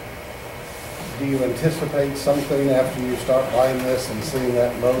 Do you anticipate something after you start buying this and seeing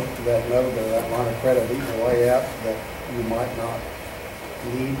that note, or that line of credit eating away out, that you might not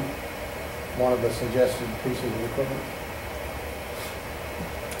need one of the suggested pieces of equipment?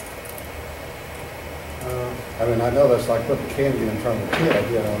 I mean, I know that's like putting candy in front of a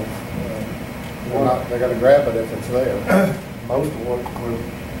kid, you know. They're gonna grab it if it's there. Most of what we're,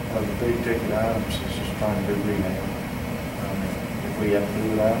 of the big ticket items is just trying to do rehab. If we have to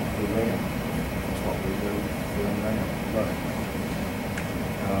do it out, we rehab. That's what we do now. Right.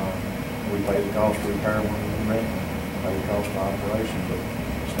 We pay the cost of repair when we rent, pay the cost of operation, but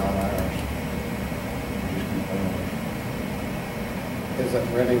it's not ours. We just keep paying it. Isn't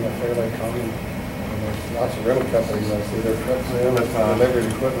renting a fairly common, there's lots of rental companies, I see their trucks, Well, if I- delivering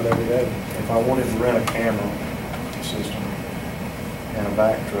equipment every day. If I wanted to rent a camera system and a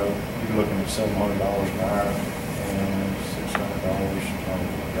back truck, you're looking at $700 an hour and $600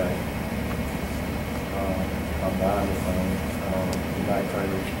 a day. I'm buying the phone. The back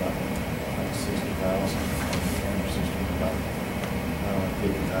trailer is about like 60,000, and the camera system is about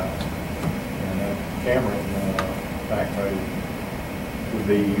 50,000. And that camera back trailer would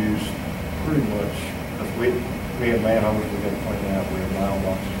be used pretty much, because we have manholes we got to clean out, we have line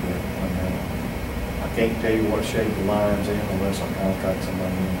boxes we have to clean out. I can't tell you what shape the line's in unless I contract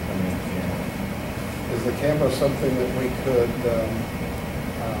somebody in to come in and get it. Is the camera something that we could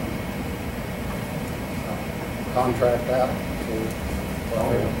contract out to?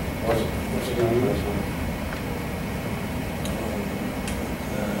 What's it gonna use?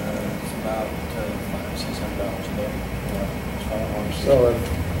 It's about $500-600 a day. It's $500. So if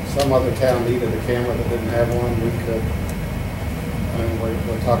some other town needed a camera that didn't have one, we could, I mean,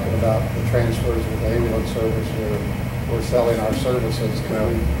 we're talking about the transfers with the ambulance service, we're selling our services.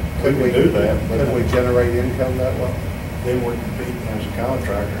 Could we do that? Could we generate income that way? Then we're competing as a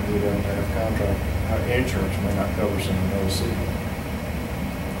contractor, we don't have contract, our insurance may not cover some of those seasons.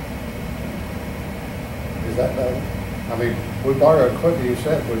 Is that better? I mean, we borrow equipment, you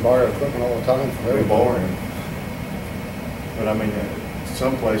said, we borrow equipment all the time from We everybody. borrow them. But I mean,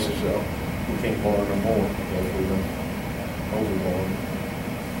 some places, we can't borrow no more because we don't overborrow.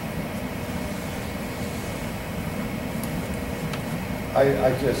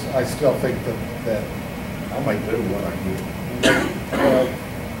 I still think that I'll make do what I can do.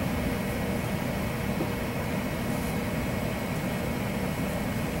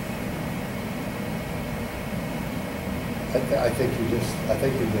 I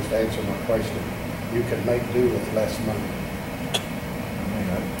think you just answered my question. You can make do with less money.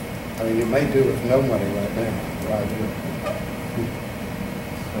 I mean, you may do with no money right now, right?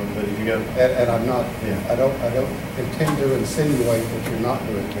 But if you go, And I'm not, Yeah. I don't intend to insinuate that you're not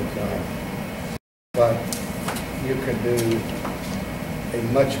doing a good job. But you could do a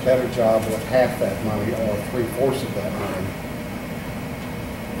much better job with half that money or 3/4 of that money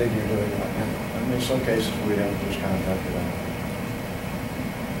than you're doing right now. I mean, in some cases, we have to just contract it out.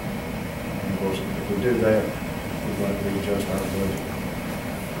 And of course, if we do that, we'd like to readjust our budget,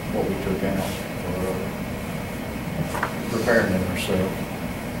 what we took out for repairing it ourselves.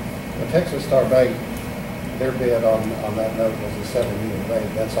 The Texas Star Bank, their bid on that note was a 7-year rate.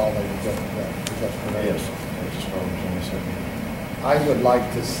 That's all they would get for that. Yes, Texas Star was only 7 years. I would like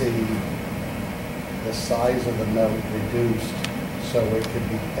to see the size of the note reduced so it could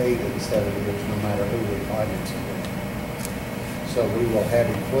be paid in 7 years, no matter who we finance it with. So we will have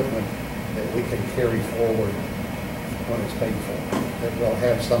equipment that we can carry forward when it's paid for. That we'll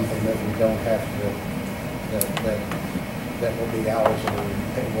have something that we don't have to, that will be ours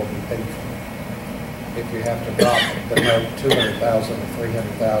and will be paid for. If you have to drop the note 200,000 or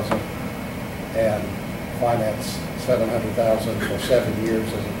 300,000 and finance 700,000 for 7 years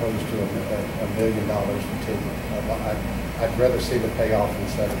as opposed to $1 million for 10 years. I'd rather see the payoff in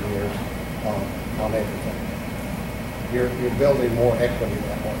 7 years on everything. You're building more equity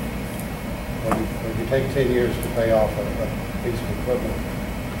that way. When you take 10 years to pay off a piece of equipment,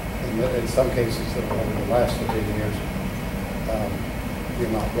 in some cases that will only last for 10 years, you're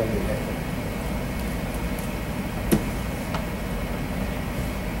not building equity.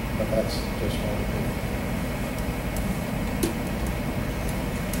 But that's just my opinion.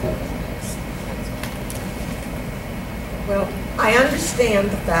 Well, I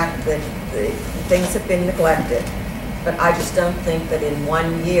understand the fact that things have been neglected, but I just don't think that in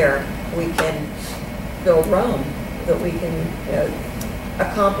 1 year we can build Rome, that we can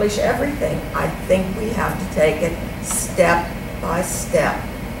accomplish everything. I think we have to take it step by step.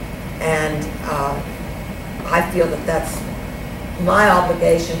 And I feel that that's my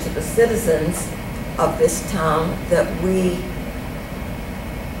obligation to the citizens of this town, that we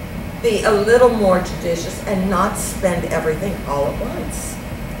be a little more judicious and not spend everything all at once.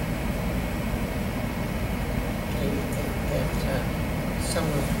 Do you think that some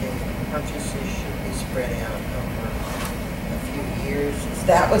of the purchases should be spread out over a few years?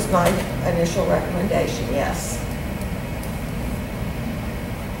 That was my initial recommendation, yes.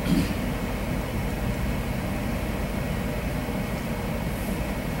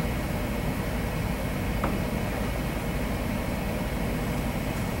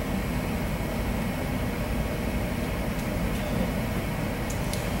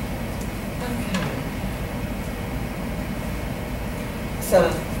 So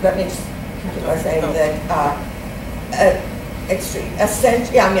let me just continue by saying that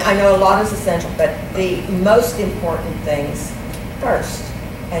essential. Yeah, I mean, I know a lot is essential, but the most important things first,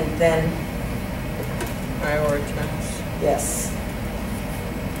 and then Prioritize. yes.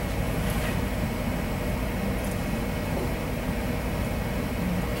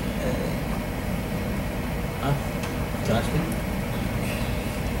 Can I speak?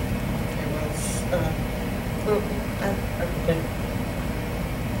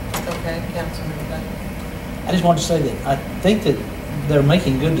 Okay, Councilman Dunn. I just want to say that I think that they're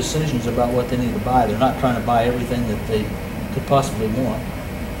making good decisions about what they need to buy. They're not trying to buy everything that they could possibly want.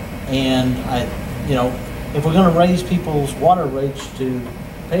 And if we're going to raise people's water rates to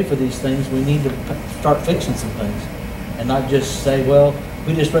pay for these things, we need to start fixing some things. And not just say, well,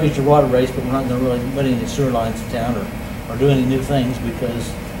 we just raised your water rates, but we're not going to really put any sewer lines in town or do any new things,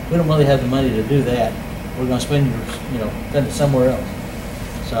 because we don't really have the money to do that. We're going to spend it somewhere else.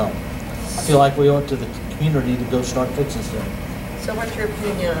 So I feel like we owe it to the community to go start fixing stuff. So what's your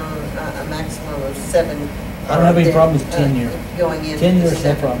opinion on a maximum of 7? I don't have any problem with 10 years. Going into 10 years, no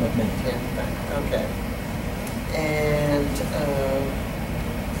 7. problem with me. 10, okay. And,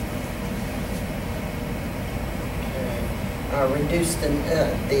 reduce the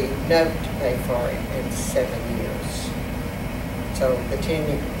note to pay for it in 7 years. So the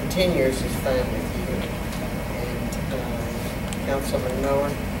 10 years is fine with you. And, Councilman Miller,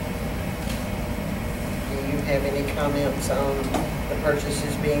 do you have any comments on the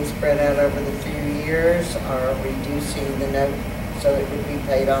purchases being spread out over the few years, or reducing the note so it would be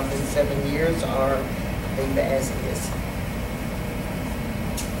paid off in 7 years, or leave it as it is?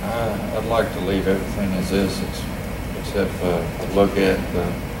 I'd like to leave everything as is, except look at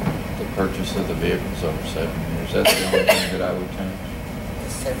the purchase of the vehicles over 7 years. That's the only thing that I would change.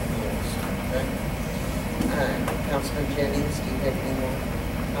 7 years, okay. Councilman Jennings, do you have any more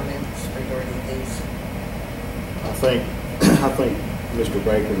comments regarding these? I think Mr.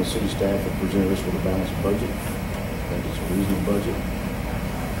 Baker and the city staff have presented us with a balanced budget. I think it's a reasonable budget.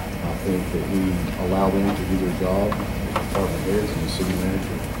 I think that we allow them to do their job, the department heads and the city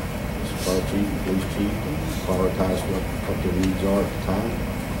manager, the fire chief, the police chief, and prioritize what their needs are at the time,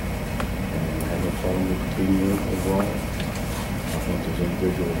 and have them follow the team overall. I think there's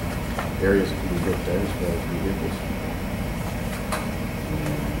individual areas that can be looked at as far as vehicles.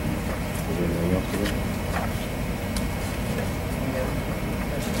 Is there anything else to it?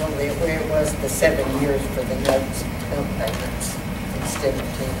 Only where it was the 7 years for the notes, note payments, instead of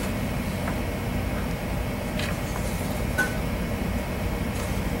 10.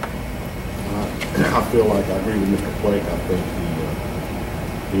 I feel like I agree with Mr. Blake. I think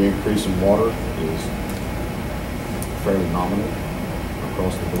the increase in water is fairly nominal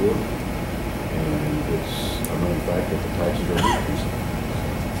across the board, and it's a known fact that the taxes are increasing.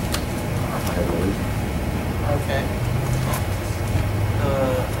 I have no reason. Okay.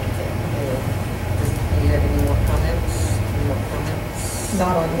 Do you have any more comments? Any more comments?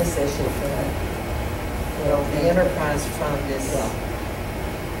 Not on this issue, but Well, the enterprise fund is, yeah.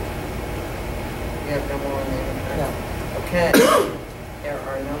 you have no more on the enterprise? No. Okay. There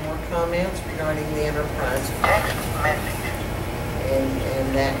are no more comments regarding the enterprise fund.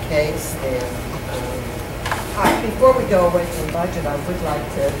 In that case, then, Before we go away from the budget, I would like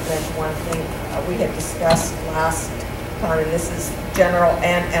to mention one thing. We had discussed last time, and this is general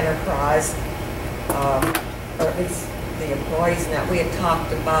and enterprise, or at least the employees, and that we had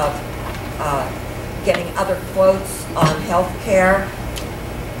talked about getting other quotes on health care,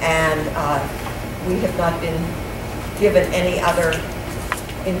 and we have not been given any other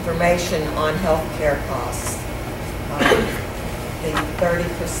information on health care costs. The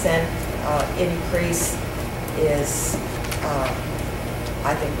 30% increase is,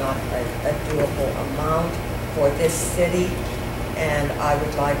 I think, not a doable amount for this city, and I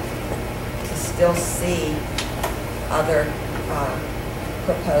would like to still see other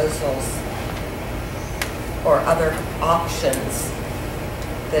proposals or other options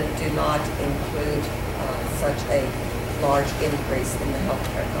that do not include such a large increase in the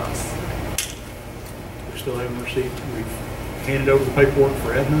healthcare costs? We still haven't received, we've handed over the paperwork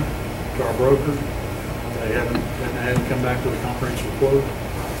for Aetna to our broker. They hadn't come back with a comprehensive quote.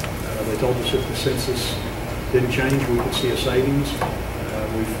 They told us if the census didn't change, we could see a savings.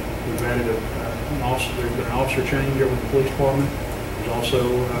 We've added an officer, there's been an officer change over the police department. There's also,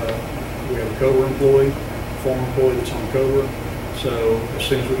 we have a COBRA employee, a former employee that's on COBRA. So as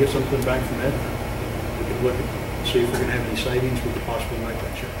soon as we get something back from Aetna, we can look at, see if we're gonna have any savings, we could possibly make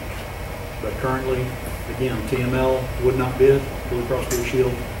that change. But currently, again, TML would not bid, Blue Cross Blue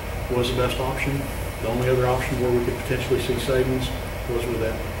Shield was the best option. The only other option where we could potentially see savings was with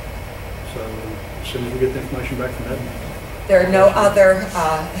Aetna. So as soon as we get the information back from Aetna. There are no other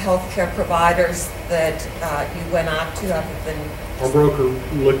healthcare providers that you went out to other than? Our broker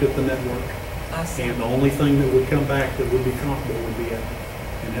looked at the network, I see. and the only thing that would come back that would be comparable would be Aetna.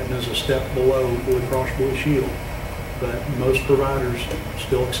 And Aetna's a step below Blue Cross Blue Shield, but most providers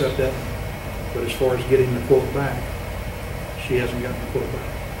still accept Aetna. But as far as getting the quote back, she hasn't gotten the quote back.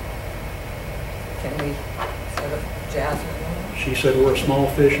 Can we sort of jazz her? She said we're a small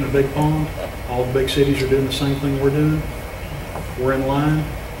fish in a big pond. All the big cities are doing the same thing we're doing. We're in line.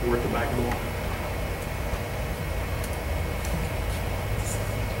 We're at the back of the line.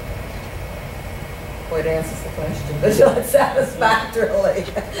 Well, it answers the question, but not satisfactorily.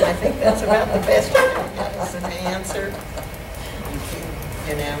 I think that's about the best you can get as an answer.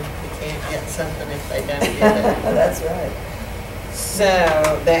 You know, you can't get something if they don't get it. That's right. So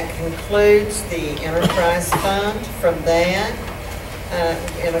that concludes the enterprise fund. From that,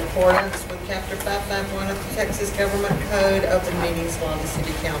 in accordance with Chapter 551 of the Texas Government Code, open meetings law, the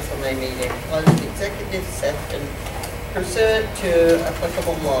City Council may meet in closed executive session pursuant to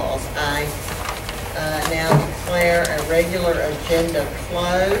applicable laws. I now declare a regular agenda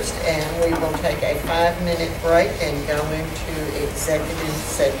closed, and we will take a 5-minute break and go into executive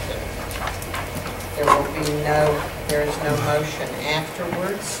session. There is no motion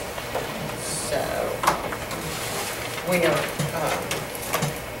afterwards. So we are,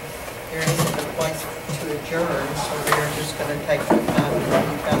 there isn't a place to adjourn, so we're just going to take the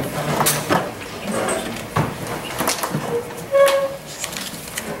 5-minute break.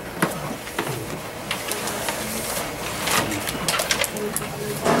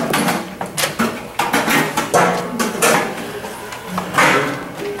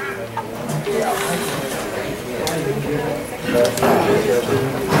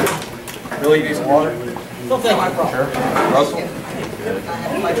 Really need some water? Well, thank you. Russell?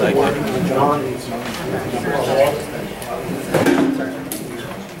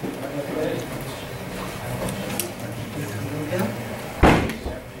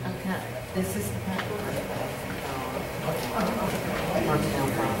 Okay, this is the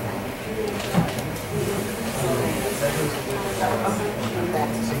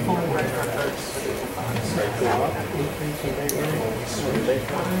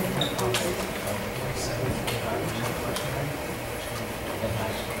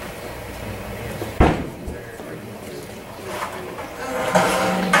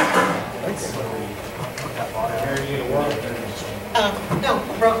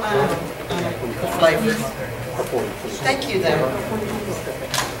the flavor. Thank you, though.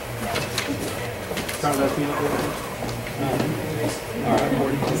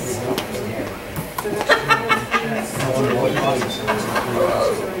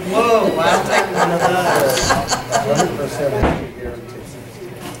 Whoa, I'll take one of those. 100% guarantee.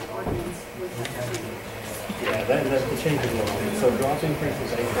 Yeah, that's the change in law. So drop increase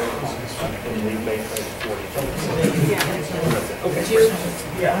is 8 rates, and leave base rate 40. Okay.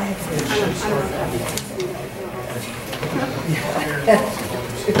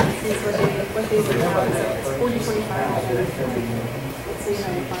 What these are now is it's 40/25. So you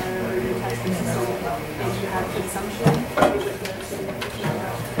have a fire or your tax system, and you have consumption, which is the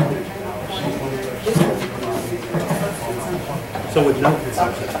So with no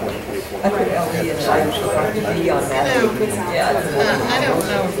consumption, it's 2024. I could only be on that. Yeah. I don't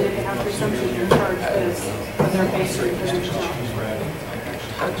know. if they have consumption, you're charged this, but their base rate doesn't change.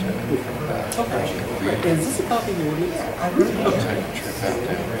 Is this a copy of the ordinance?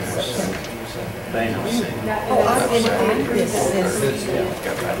 Oh, I've been at this since, yeah,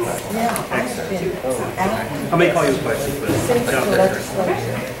 I've been at I may call you a question, but since the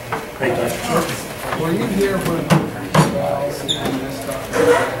legislature. thank you. Were you here when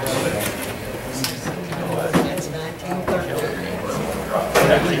It's 1913.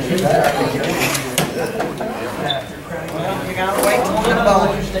 Well, we got gotta wait till I'm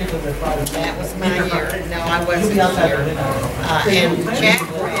born. That was my year. No, I wasn't here. And Jack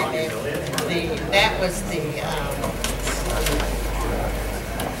read it. That was the,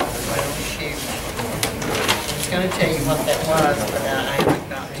 well, shoot. I was gonna tell you what that was, but I haven't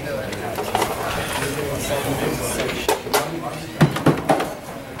got to it.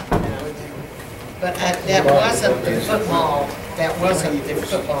 But that wasn't the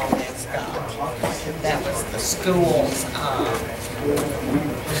football, mascot. That was the school's,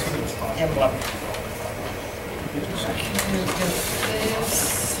 emblem.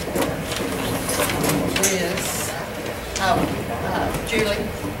 Julie.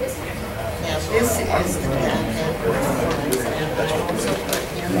 Now, this is the packet. And I also put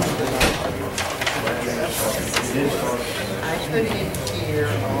in, I put in here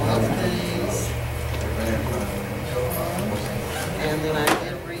all of these. And then I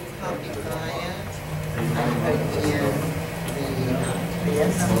did recopify it. I put in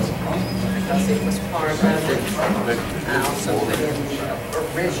this, because it was part of it. I also put in the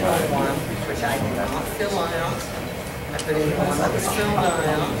original one, which I did not fill out. I put in the one that was filled out,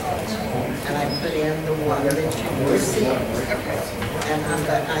 and I put in the one that you received.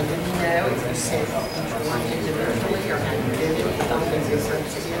 But I didn't know if you sent each one individually or how you did it. The only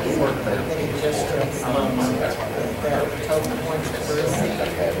difference is that it just reflects the total points that were received.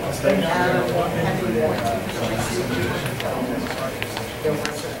 How do you want to receive